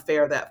how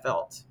unfair that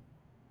felt.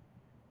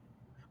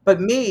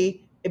 But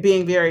me,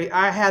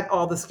 I had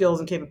all the skills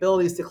and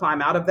capabilities to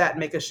climb out of that and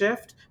make a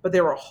shift, but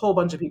there were a whole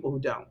bunch of people who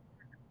don't.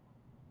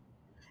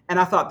 And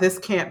I thought, this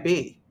can't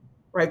be,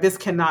 right? This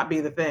cannot be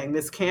the thing.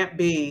 This can't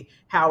be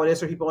how it is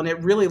for people. And it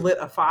really lit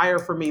a fire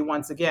for me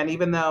once again,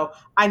 even though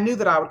I knew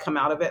that I would come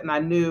out of it, and I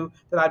knew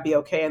that I'd be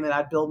okay, and that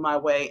I'd build my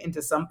way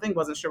into something.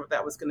 Wasn't sure what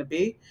that was going to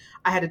be.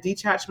 I had to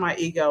detach my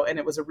ego, and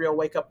it was a real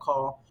wake up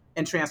call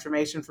and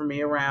transformation for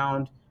me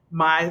around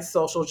my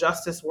social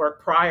justice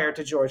work prior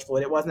to George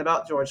Floyd. It wasn't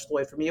about George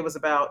Floyd. For me, it was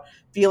about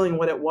feeling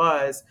what it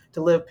was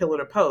to live pillar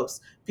to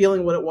post,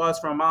 feeling what it was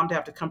for a mom to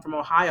have to come from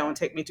Ohio and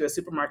take me to a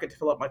supermarket to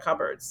fill up my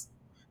cupboards,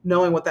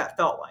 knowing what that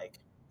felt like,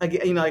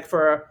 like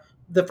for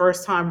the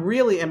first time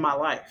really in my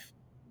life.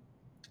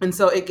 And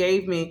so it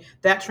gave me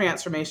that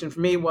transformation. For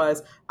me,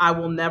 was I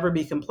will never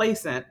be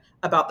complacent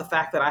about the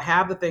fact that I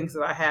have the things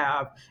that I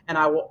have. And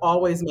I will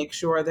always make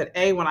sure that,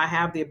 when I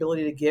have the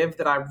ability to give,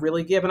 that I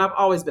really give. And I've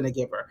always been a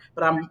giver,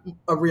 but I'm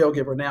a real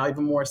giver now,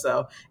 even more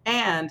so.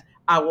 And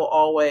I will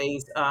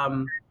always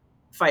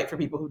fight for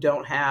people who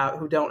don't have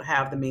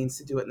the means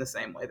to do it in the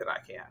same way that I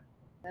can.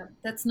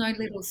 That's no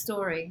little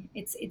story.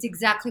 It's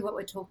exactly what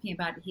we're talking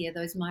about here.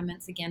 Those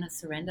moments again of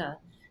surrender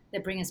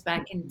that bring us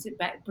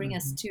bring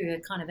us to a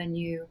kind of a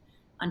new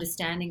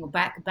understanding, or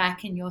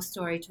back in your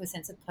story to a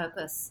sense of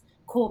purpose,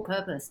 core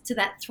purpose, to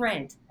that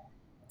thread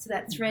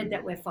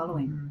that we're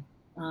following.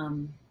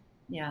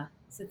 Yeah.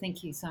 So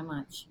thank you so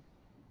much.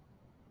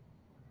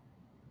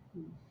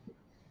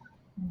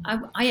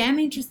 I am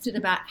interested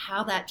about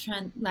how that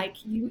like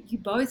you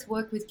both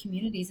work with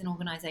communities and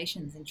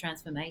organizations in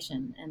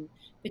transformation, and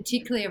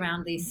particularly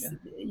around these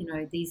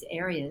these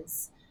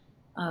areas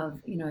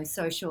of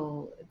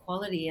social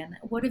equality. And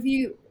what have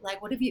you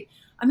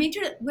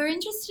we're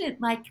interested in,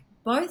 like,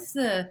 both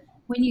the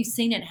when you've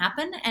seen it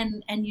happen,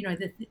 and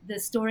the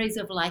stories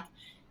of, like,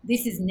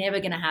 this is never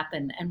going to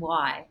happen and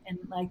why, and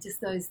like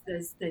just those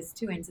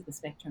two ends of the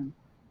spectrum.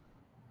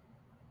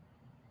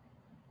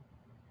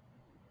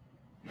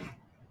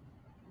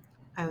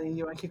 Eileen,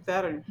 you want to kick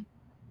that or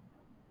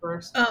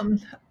first?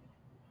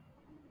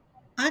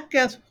 I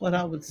guess what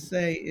I would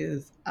say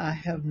is I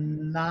have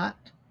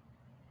not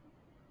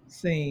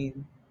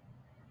seen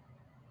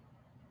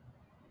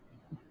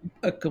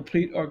a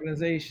complete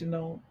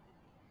organizational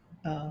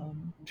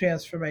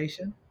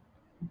transformation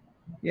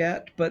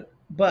yet, but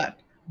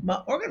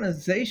my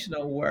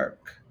organizational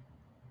work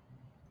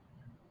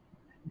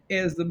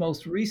is the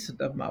most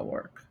recent of my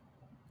work,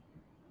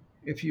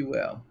 if you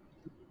will.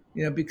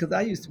 Because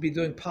I used to be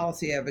doing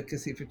policy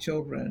advocacy for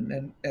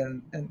children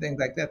and things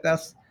like that.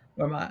 That's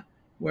where my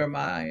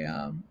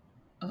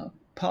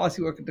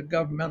policy work at the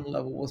governmental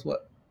level was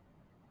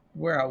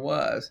where I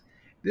was.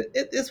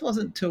 This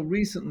wasn't until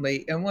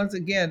recently, and once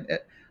again,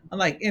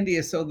 unlike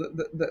India, so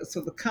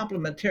the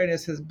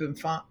complementarianess has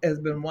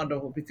been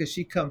wonderful, because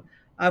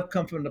I've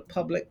come from the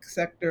public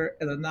sector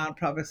and the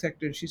nonprofit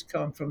sector, and she's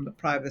come from the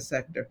private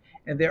sector,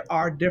 and there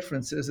are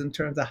differences in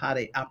terms of how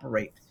they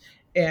operate,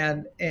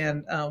 and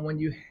when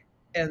you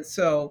and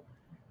so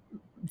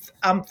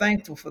I'm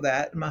thankful for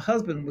that. My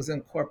husband was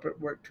in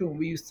corporate work too, and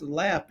we used to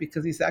laugh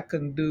because he said I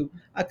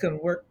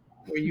couldn't work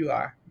where you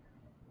are,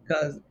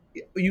 because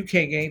you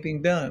can't get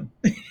anything done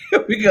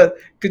because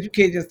you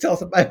can't just tell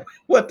somebody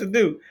what to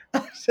do.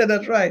 I said,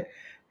 that's right.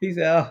 He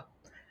said, oh.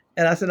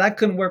 And I said, I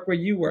couldn't work where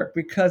you work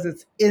because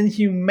it's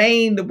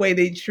inhumane the way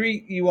they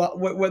treat you all,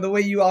 where the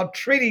way you all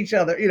treat each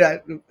other,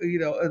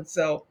 and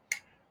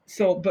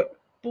So, but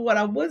what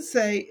I would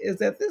say is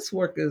that this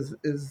work is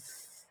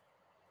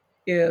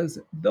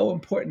though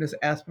important, is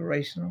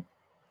aspirational.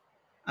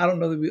 I don't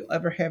know that we'll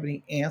ever have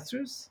any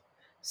answers.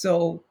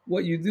 So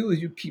what you do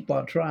is you keep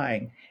on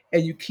trying,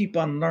 and you keep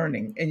on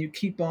learning, and you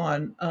keep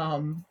on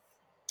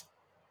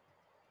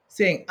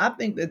saying, I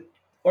think that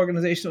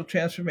organizational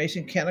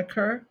transformation can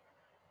occur.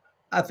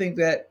 I think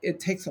that it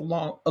takes a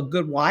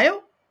good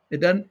while.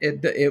 It doesn't.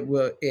 It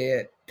will.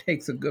 It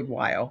takes a good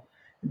while.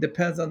 It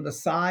depends on the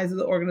size of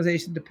the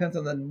organization. Depends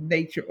on the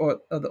nature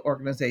of the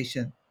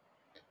organization.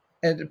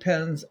 And it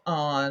depends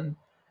on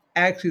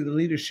actually the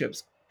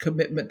leadership's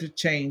commitment to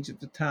change at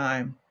the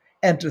time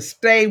and to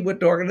stay with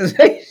the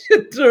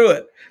organization through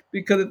it.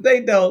 Because if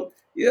they don't,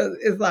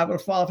 it's not going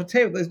to fall off the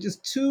table. There's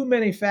just too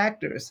many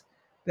factors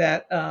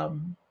that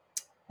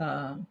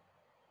uh,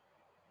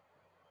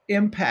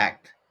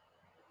 impact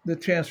the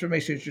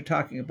transformation that you're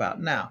talking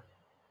about. Now,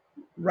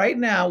 right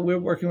now, we're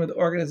working with an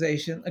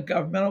organization, a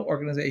governmental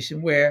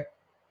organization, where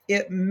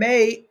it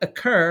may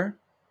occur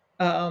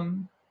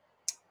um,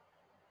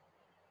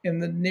 in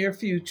the near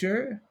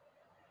future.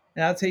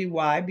 And I'll tell you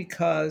why,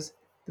 because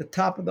the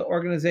top of the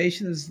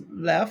organization is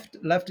left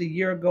a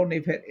year ago, and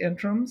they've had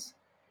interims,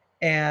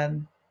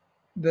 and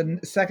the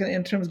second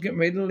interim is getting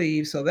ready to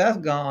leave, so that's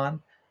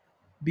gone.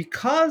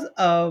 Because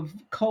of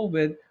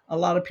COVID, a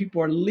lot of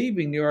people are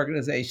leaving the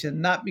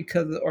organization, not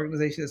because of the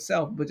organization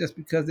itself, but just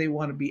because they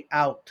want to be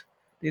out.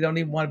 They don't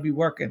even want to be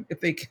working. If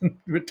they can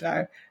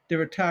retire, they're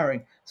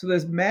retiring. So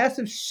there's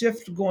massive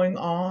shift going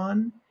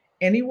on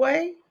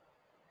anyway.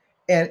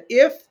 And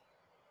if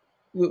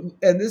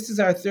and this is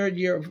our third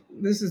year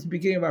this is the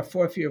beginning of our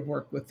fourth year of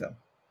work with them.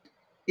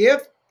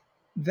 If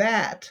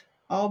that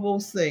all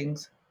those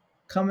things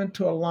come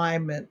into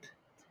alignment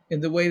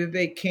in the way that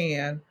they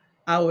can,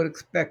 I would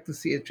expect to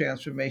see a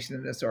transformation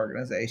in this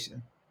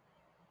organization.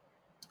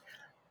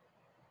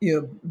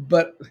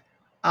 But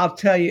I'll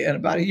tell you in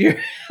about a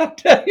year. I'll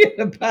tell you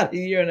in about a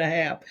year and a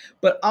half.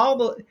 But all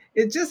the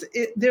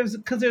there's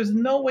because there's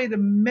no way to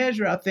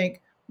measure, I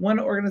think, when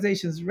an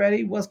organization is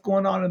ready, what's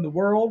going on in the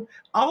world.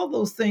 All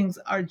those things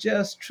are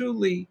just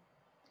truly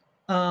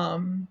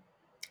um,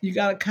 you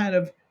got to kind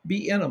of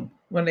be in them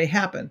when they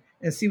happen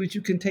and see what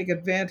you can take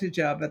advantage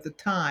of at the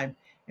time,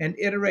 and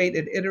iterate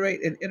and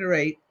iterate and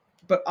iterate,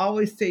 but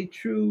always stay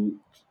true.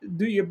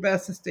 Do your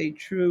best to stay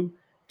true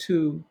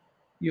to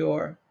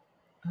your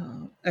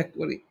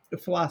equity, the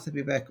philosophy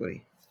of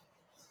equity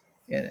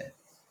in it.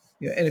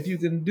 And if you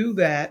can do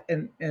that,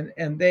 and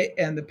they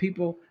and the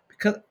people,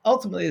 because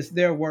ultimately it's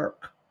their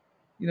work,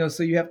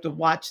 so you have to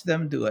watch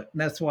them do it, and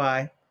that's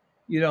why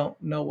you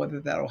don't know whether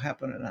that'll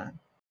happen or not.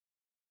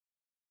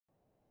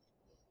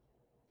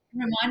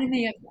 It reminded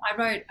me of I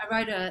wrote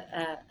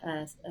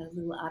a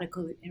little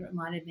article. It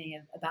reminded me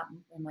of about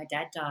when my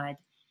dad died.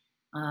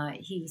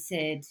 He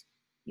said,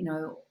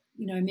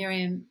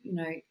 Miriam,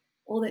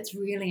 all that's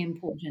really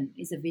important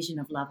is a vision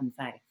of love and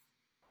faith.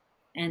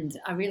 And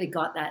I really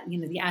got that,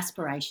 the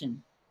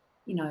aspiration.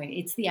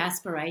 It's the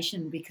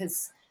aspiration,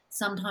 because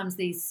sometimes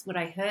what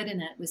I heard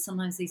in it was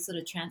sometimes these sort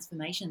of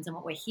transformations, and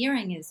what we're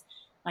hearing is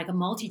like a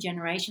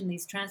multi-generation,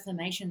 these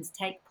transformations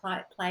take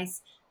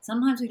place.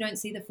 Sometimes we don't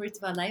see the fruits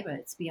of our labor.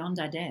 It's beyond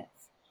our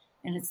death.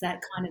 And it's that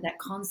kind of that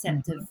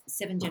concept Mm-hmm. of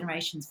 7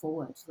 generations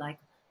forward, like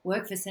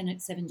work for 7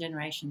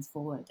 generations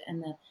forward.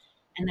 And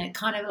they're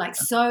kind of like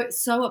so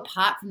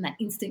apart from that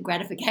instant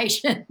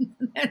gratification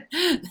that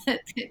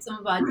some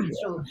of our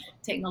digital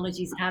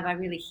technologies have. I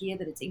really hear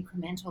that it's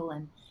incremental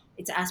and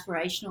it's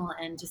aspirational,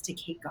 and just to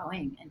keep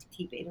going and to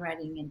keep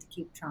iterating and to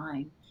keep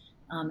trying,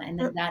 and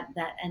then that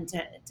and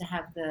to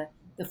have the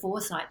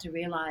foresight to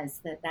realize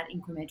that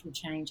incremental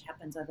change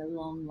happens over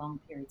long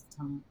periods of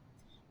time,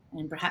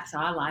 and perhaps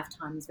our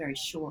lifetime is very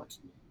short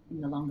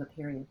in the longer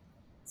period.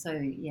 So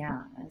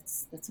yeah,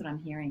 that's what I'm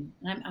hearing,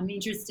 and I'm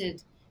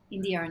interested,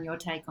 India, in your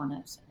take on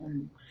it.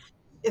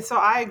 So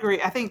I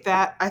agree. I think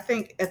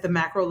at the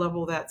macro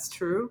level that's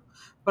true,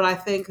 but I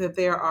think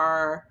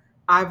that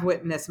I've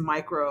witnessed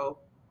micro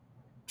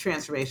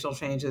transformational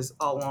changes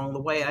along the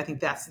way. And I think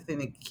that's the thing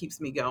that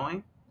keeps me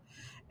going.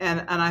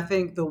 And I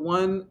think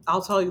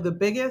I'll tell you the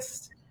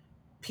biggest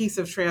piece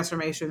of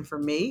transformation for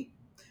me,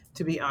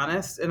 to be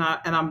honest, and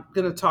I'm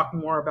going to talk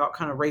more about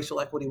kind of racial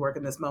equity work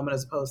in this moment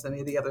as opposed to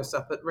any of the other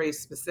stuff, but race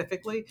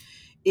specifically,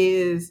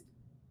 is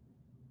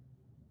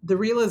the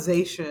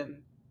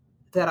realization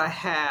that I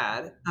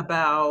had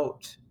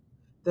about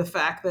the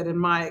fact that in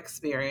my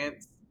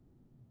experience,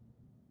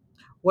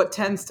 what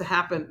tends to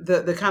happen,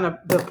 the kind of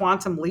the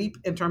quantum leap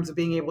in terms of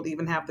being able to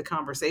even have the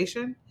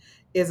conversation,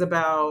 is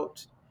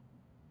about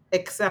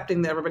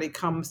accepting that everybody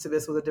comes to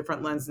this with a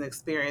different lens and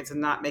experience,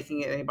 and not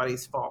making it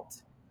anybody's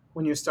fault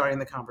when you're starting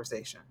the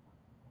conversation.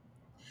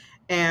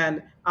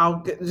 And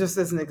just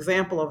as an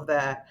example of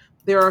that,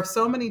 there are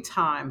so many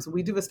times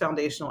we do this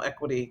foundational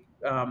equity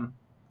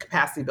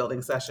capacity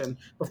building session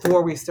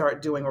before we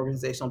start doing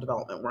organizational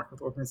development work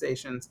with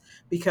organizations,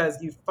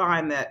 because you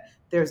find that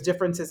there's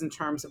differences in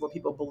terms of what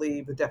people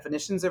believe the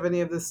definitions of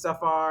any of this stuff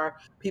are.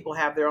 People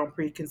have their own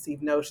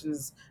preconceived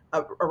notions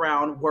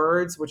around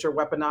words, which are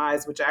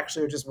weaponized, which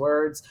actually are just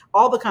words,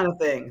 all the kind of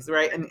things,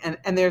 right?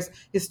 And there's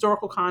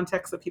historical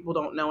context that people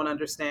don't know and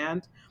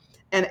understand.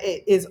 And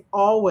it is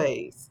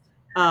always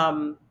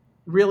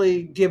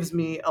really gives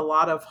me a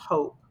lot of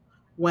hope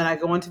when I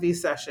go into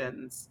these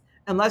sessions.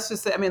 And let's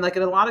just say, I mean, like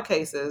in a lot of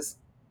cases,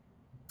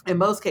 in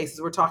most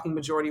cases, we're talking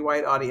majority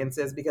white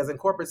audiences, because in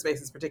corporate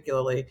spaces,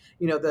 particularly,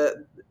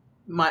 the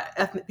my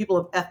ethnic people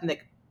of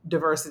ethnic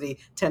diversity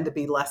tend to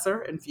be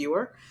lesser and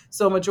fewer.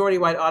 So majority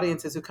white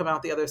audiences who come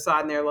out the other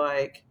side and they're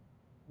like,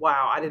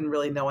 wow, I didn't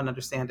really know and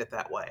understand it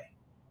that way.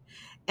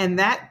 And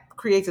that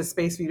creates a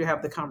space for you to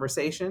have the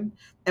conversation.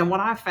 And what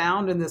I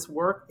found in this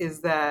work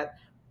is that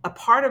a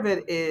part of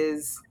it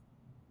is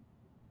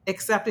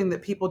accepting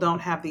that people don't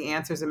have the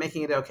answers and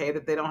making it okay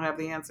that they don't have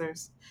the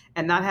answers,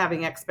 and not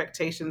having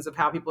expectations of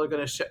how people are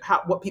going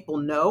to what people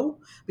know,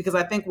 because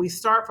I think we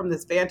start from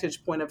this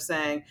vantage point of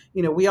saying,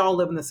 we all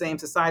live in the same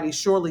society,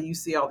 surely you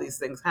see all these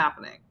things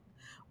happening.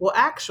 Well,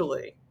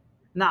 actually,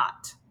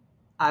 not.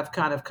 I've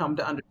kind of come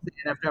to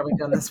understand after having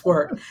done this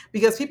work,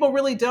 because people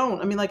really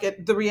don't. I mean,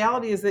 like, the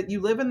reality is that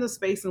you live in the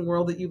space and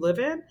world that you live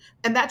in,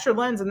 and that's your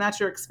lens and that's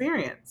your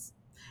experience.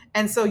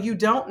 And so you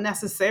don't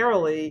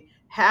necessarily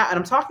have, and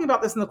I'm talking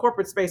about this in the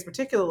corporate space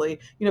particularly,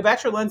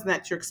 that's your lens and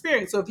that's your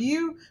experience. So if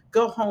you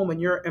go home and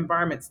your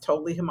environment's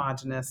totally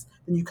homogenous,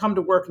 then you come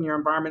to work and your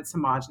environment's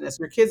homogenous.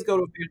 Your kids go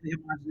to a fairly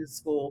homogenous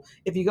school.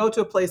 If you go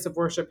to a place of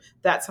worship,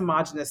 that's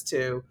homogenous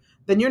too.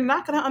 Then you're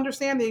not going to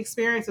understand the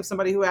experience of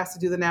somebody who has to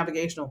do the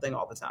navigational thing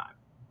all the time.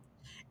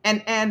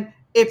 And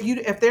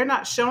if they're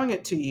not showing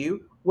it to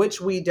you,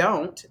 which we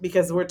don't,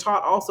 because we're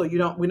taught also,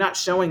 we're not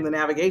showing the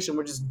navigation,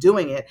 we're just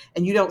doing it,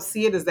 and you don't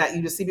see it as that,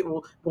 you just see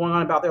people going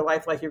on about their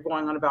life like you're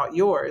going on about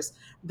yours,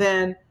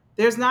 then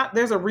there's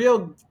a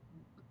real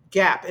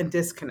gap and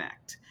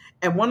disconnect.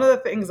 And one of the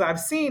things I've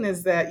seen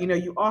is that,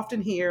 you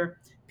often hear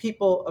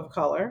people of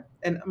color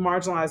and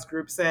marginalized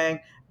groups saying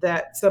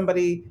that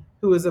somebody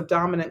who is of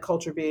dominant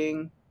culture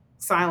being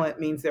silent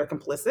means they're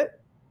complicit.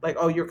 Like,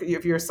 oh,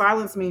 if your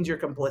silence means you're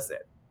complicit,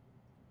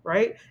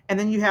 right? And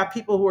then you have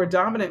people who are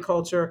dominant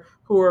culture,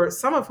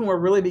 some of whom are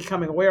really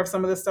becoming aware of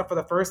some of this stuff for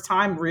the first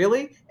time,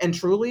 really and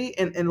truly,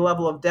 in the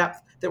level of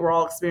depth that we're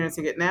all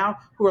experiencing it now,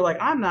 who are like,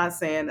 I'm not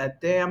saying a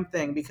damn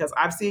thing because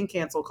I've seen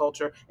cancel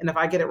culture, and if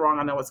I get it wrong,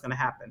 I know what's going to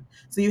happen.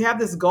 So you have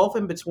this gulf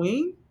in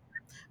between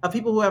of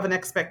people who have an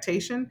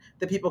expectation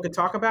that people can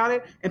talk about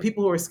it, and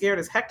people who are scared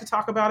as heck to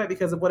talk about it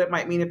because of what it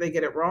might mean if they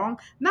get it wrong.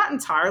 Not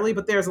entirely,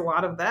 but there's a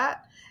lot of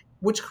that,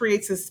 which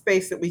creates a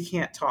space that we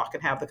can't talk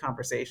and have the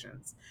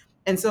conversations.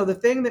 And so the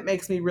thing that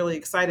makes me really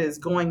excited is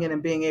going in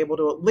and being able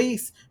to at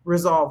least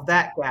resolve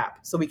that gap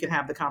so we can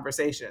have the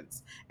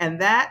conversations. And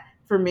that,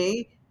 for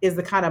me, is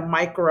the kind of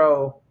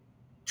micro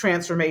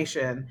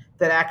transformation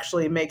that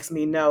actually makes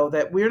me know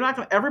that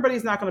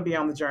everybody's not going to be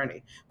on the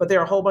journey, but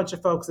there are a whole bunch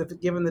of folks, if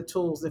given the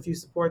tools, if you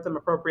support them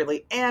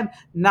appropriately and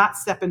not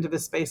step into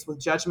this space with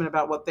judgment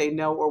about what they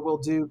know or will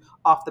do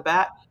off the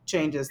bat,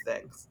 changes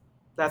things.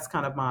 That's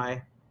kind of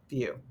my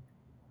view.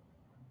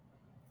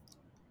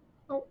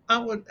 Oh,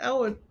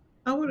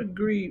 I would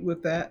agree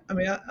with that. I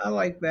mean, I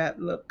like that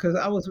look, because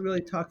I was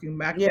really talking Yeah,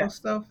 macro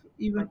stuff I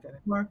even get it.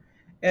 more,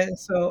 and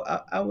so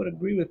I would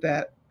agree with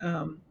that.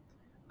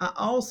 I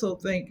also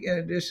think, in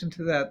addition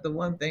to that, the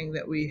one thing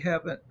that we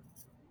haven't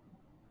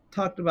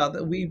talked about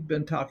that we've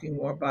been talking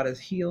more about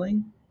is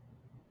healing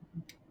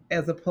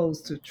as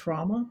opposed to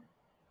trauma,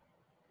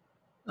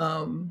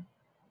 um,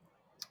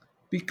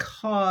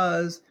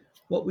 because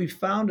what we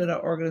found in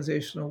our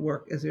organizational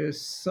work is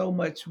there's so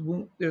much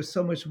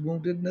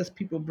woundedness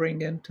people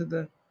bring into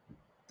the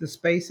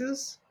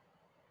spaces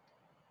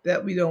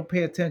that we don't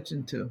pay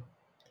attention to,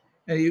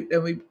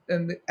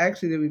 and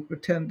actually that we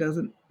pretend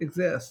doesn't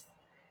exist.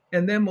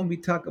 And then when we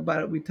talk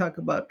about it, we talk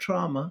about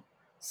trauma.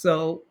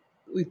 So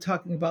we're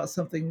talking about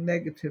something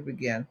negative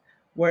again.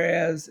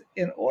 Whereas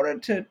in order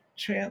to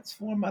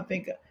transform, I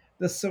think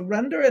the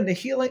surrender and the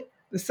healing,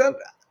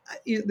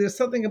 there's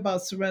something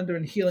about surrender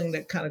and healing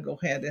that kind of go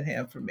hand in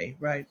hand for me,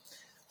 right?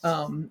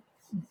 Um,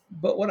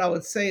 but what I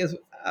would say is,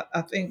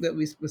 I think that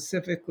we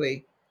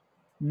specifically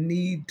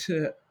need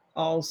to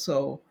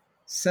also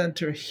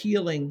center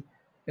healing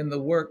in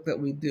the work that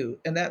we do.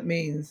 And that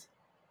means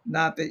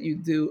not that you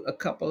do a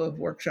couple of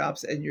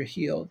workshops and you're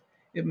healed.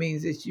 It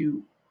means that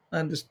you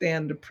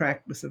understand the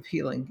practice of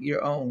healing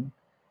your own.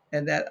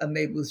 And that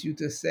enables you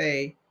to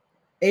stay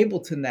able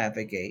to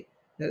navigate,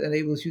 that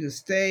enables you to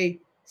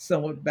stay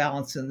somewhat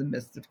balanced in the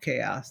midst of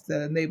chaos,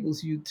 that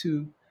enables you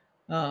to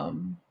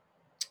um,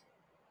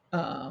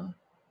 uh,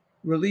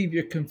 relieve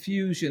your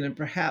confusion and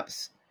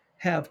perhaps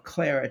have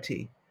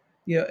clarity.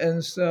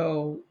 And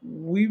so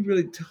we've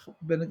really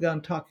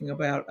begun talking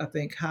about, I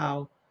think,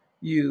 how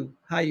you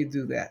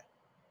do that.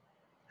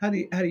 How do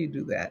you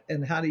do that,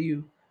 and how do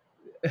you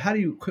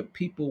equip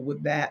people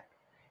with that,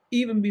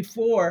 even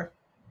before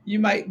you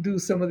might do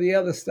some of the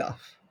other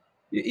stuff.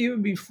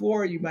 even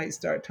before you might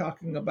start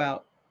talking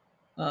about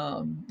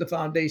the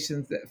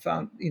foundations that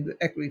found in the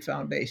equity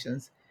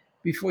foundations,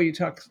 before you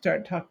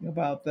start talking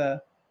about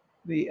the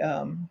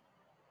um,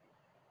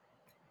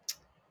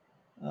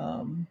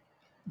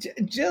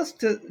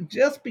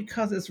 just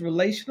because it's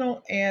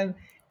relational, and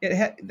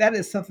that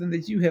is something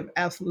that you have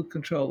absolute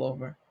control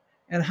over.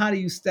 And how do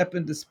you step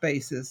into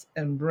spaces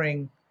and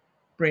bring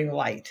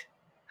light?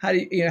 How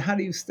do how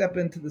do you step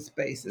into the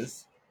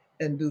spaces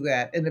and do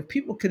that? And if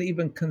people can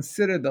even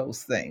consider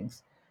those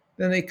things,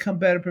 then they come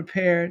better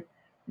prepared,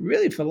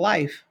 really for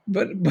life,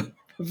 but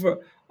for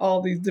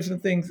all these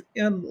different things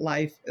in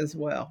life as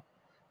well.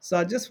 So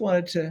I just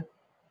wanted to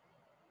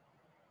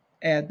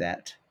add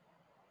that.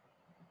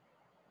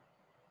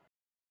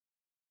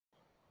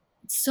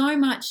 So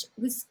much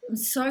was I'm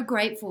so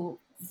grateful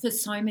for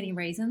so many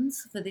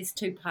reasons for this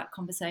two-part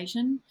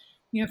conversation.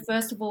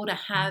 First of all, to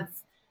have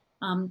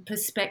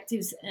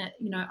perspectives.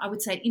 I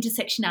would say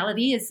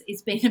intersectionality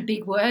is been a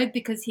big word,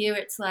 because here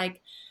it's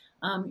like,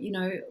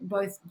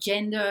 both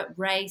gender,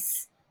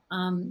 race,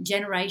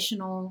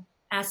 generational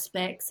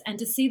aspects, and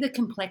to see the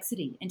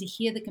complexity and to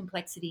hear the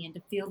complexity and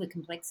to feel the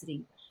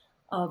complexity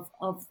of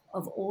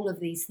all of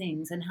these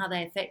things, and how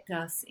they affect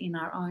us in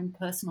our own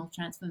personal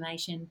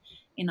transformation,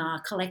 in our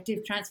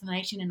collective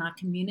transformation, in our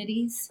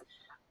communities.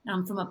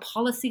 From a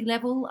policy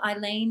level,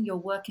 Eileen, your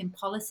work in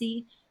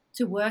policy,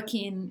 to work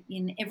in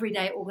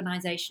everyday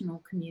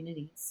organizational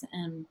communities,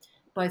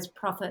 both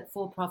profit,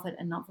 for profit,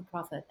 and not for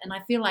profit. And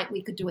I feel like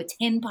we could do a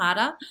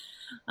 10-parter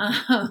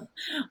uh,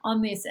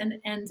 on this,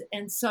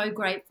 and so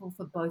grateful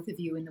for both of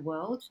you in the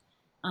world.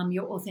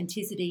 Your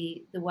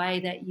authenticity, the way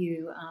that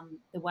your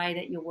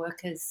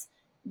work has,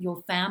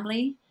 your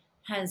family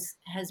has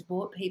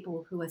brought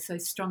people who are so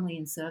strongly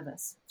in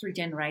service through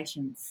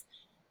generations,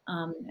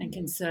 and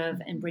can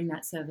serve and bring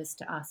that service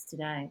to us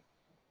today.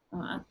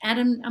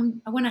 Adam,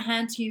 I want to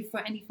hand to you for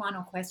any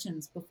final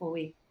questions before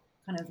we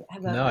kind of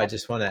have a No, I wrap.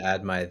 just want to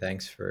add my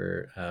thanks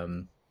for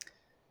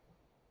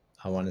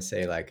I want to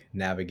say like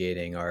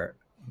navigating our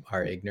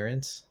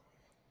ignorance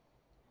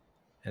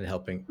and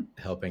helping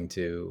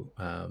to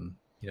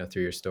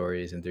through your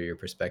stories and through your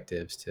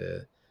perspectives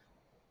to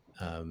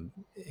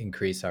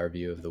increase our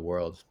view of the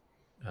world,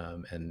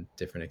 and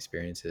different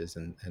experiences,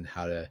 and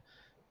how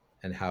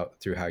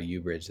through how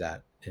you bridge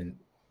that, and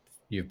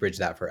you've bridged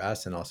that for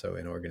us and also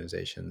in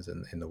organizations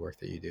and in the work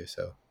that you do.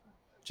 So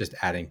just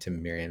adding to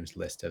Miriam's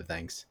list of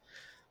thanks,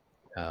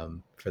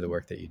 for the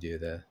work that you do,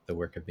 the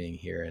work of being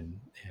here and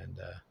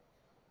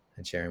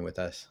sharing with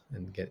us,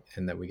 and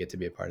that we get to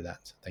be a part of that.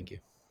 So thank you.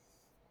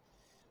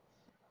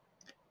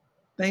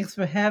 Thanks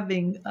for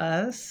having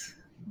us.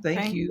 Thank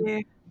Thank you.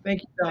 you.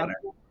 Thank you, daughter,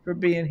 for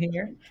being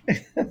here.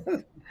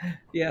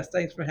 Yes,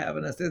 thanks for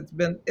having us. It's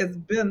been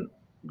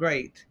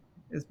great.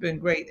 It's been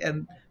great,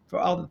 and for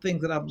all the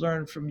things that I've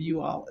learned from you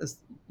all, is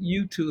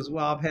you too as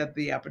well. I've had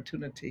the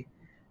opportunity,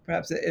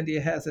 perhaps that India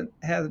hasn't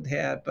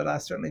had, but I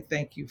certainly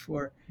thank you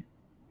for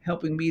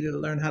helping me to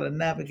learn how to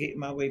navigate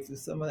my way through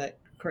some of that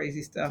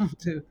crazy stuff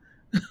too.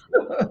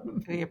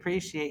 We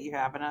appreciate you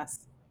having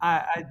us.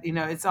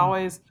 It's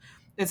always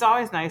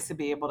nice to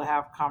be able to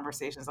have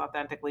conversations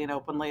authentically and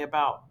openly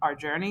about our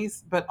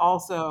journeys, but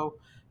also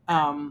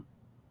um,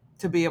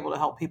 to be able to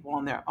help people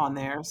on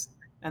theirs.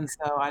 And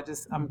so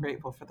I'm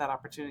grateful for that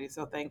opportunity.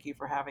 So thank you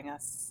for having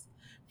us.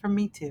 From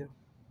me too.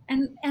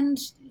 And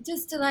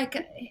just to like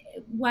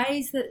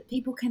ways that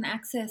people can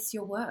access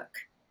your work.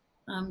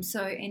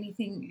 So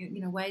anything,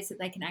 ways that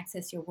they can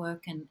access your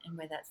work, and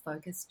where that's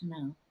focused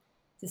now,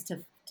 just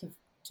to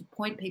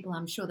point people.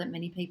 I'm sure that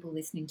many people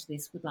listening to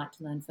this would like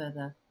to learn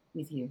further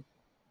with you.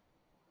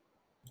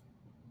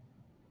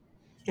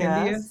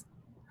 India, Yes.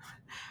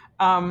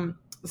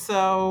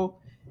 So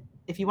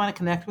if you want to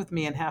connect with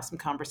me and have some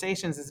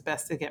conversations, it's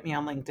best to get me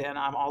on LinkedIn.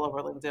 I'm all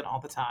over LinkedIn all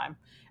the time.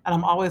 And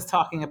I'm always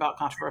talking about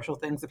controversial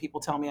things that people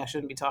tell me I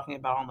shouldn't be talking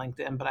about on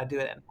LinkedIn, but I do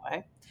it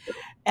anyway.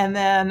 And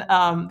then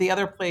the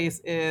other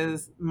place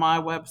is my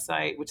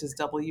website, which is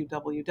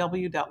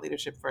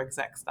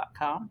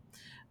www.leadershipforexecs.com.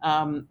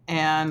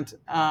 And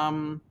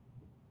I'm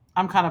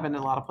kind of in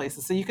a lot of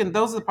places. So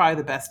those are probably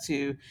the best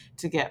two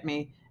to get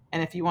me.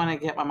 And if you want to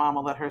get my mom,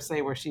 I'll let her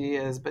say where she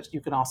is, but you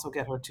can also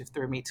get her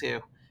through me too,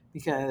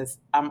 because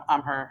I'm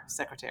her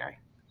secretary.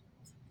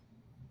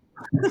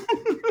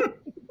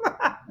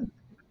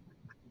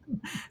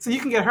 So you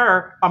can get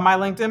her on my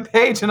LinkedIn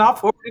page, and I'll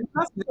forward you the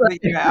messages that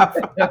you have.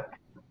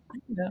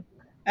 yeah.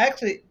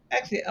 Actually,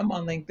 I'm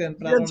on LinkedIn,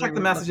 but You I don't don't check the ever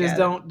look messages. at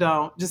it.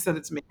 Don't. Just send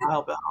it to me. I'll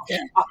help out. Yeah,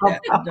 I'll yeah,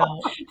 help out.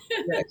 don't.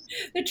 Yes,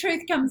 The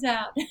truth comes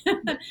out.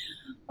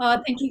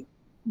 Oh, thank you.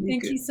 you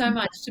Thank could you so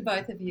much to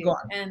both of go you.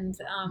 on. And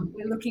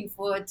we're looking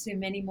forward to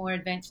many more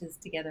adventures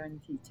together in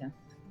the future.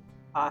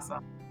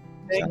 Awesome.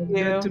 Thank Sounds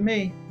good to you.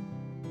 me.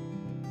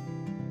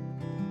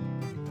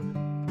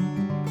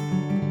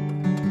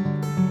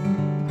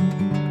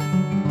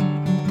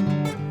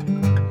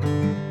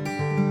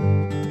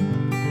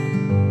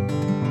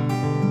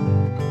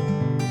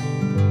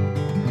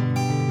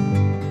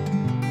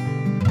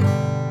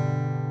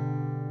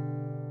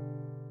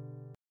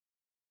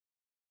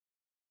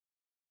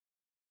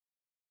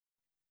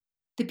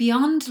 The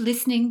Beyond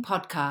Listening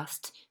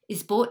podcast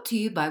is brought to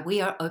you by We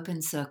Are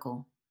Open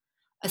Circle,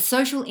 a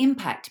social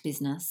impact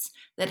business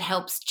that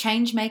helps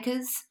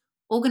changemakers,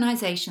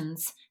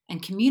 organisations,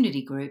 and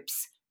community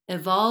groups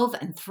evolve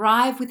and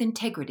thrive with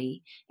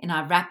integrity in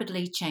our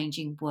rapidly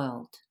changing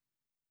world.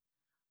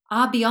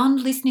 Our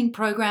Beyond Listening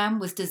program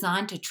was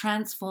designed to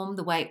transform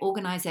the way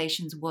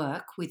organisations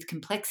work with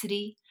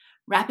complexity,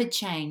 rapid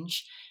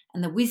change,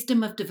 and the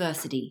wisdom of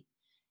diversity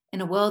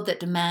in a world that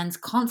demands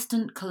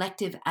constant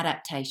collective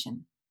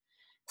adaptation.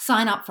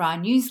 Sign up for our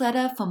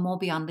newsletter for more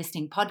Beyond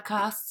Listening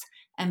podcasts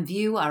and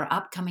view our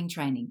upcoming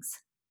trainings.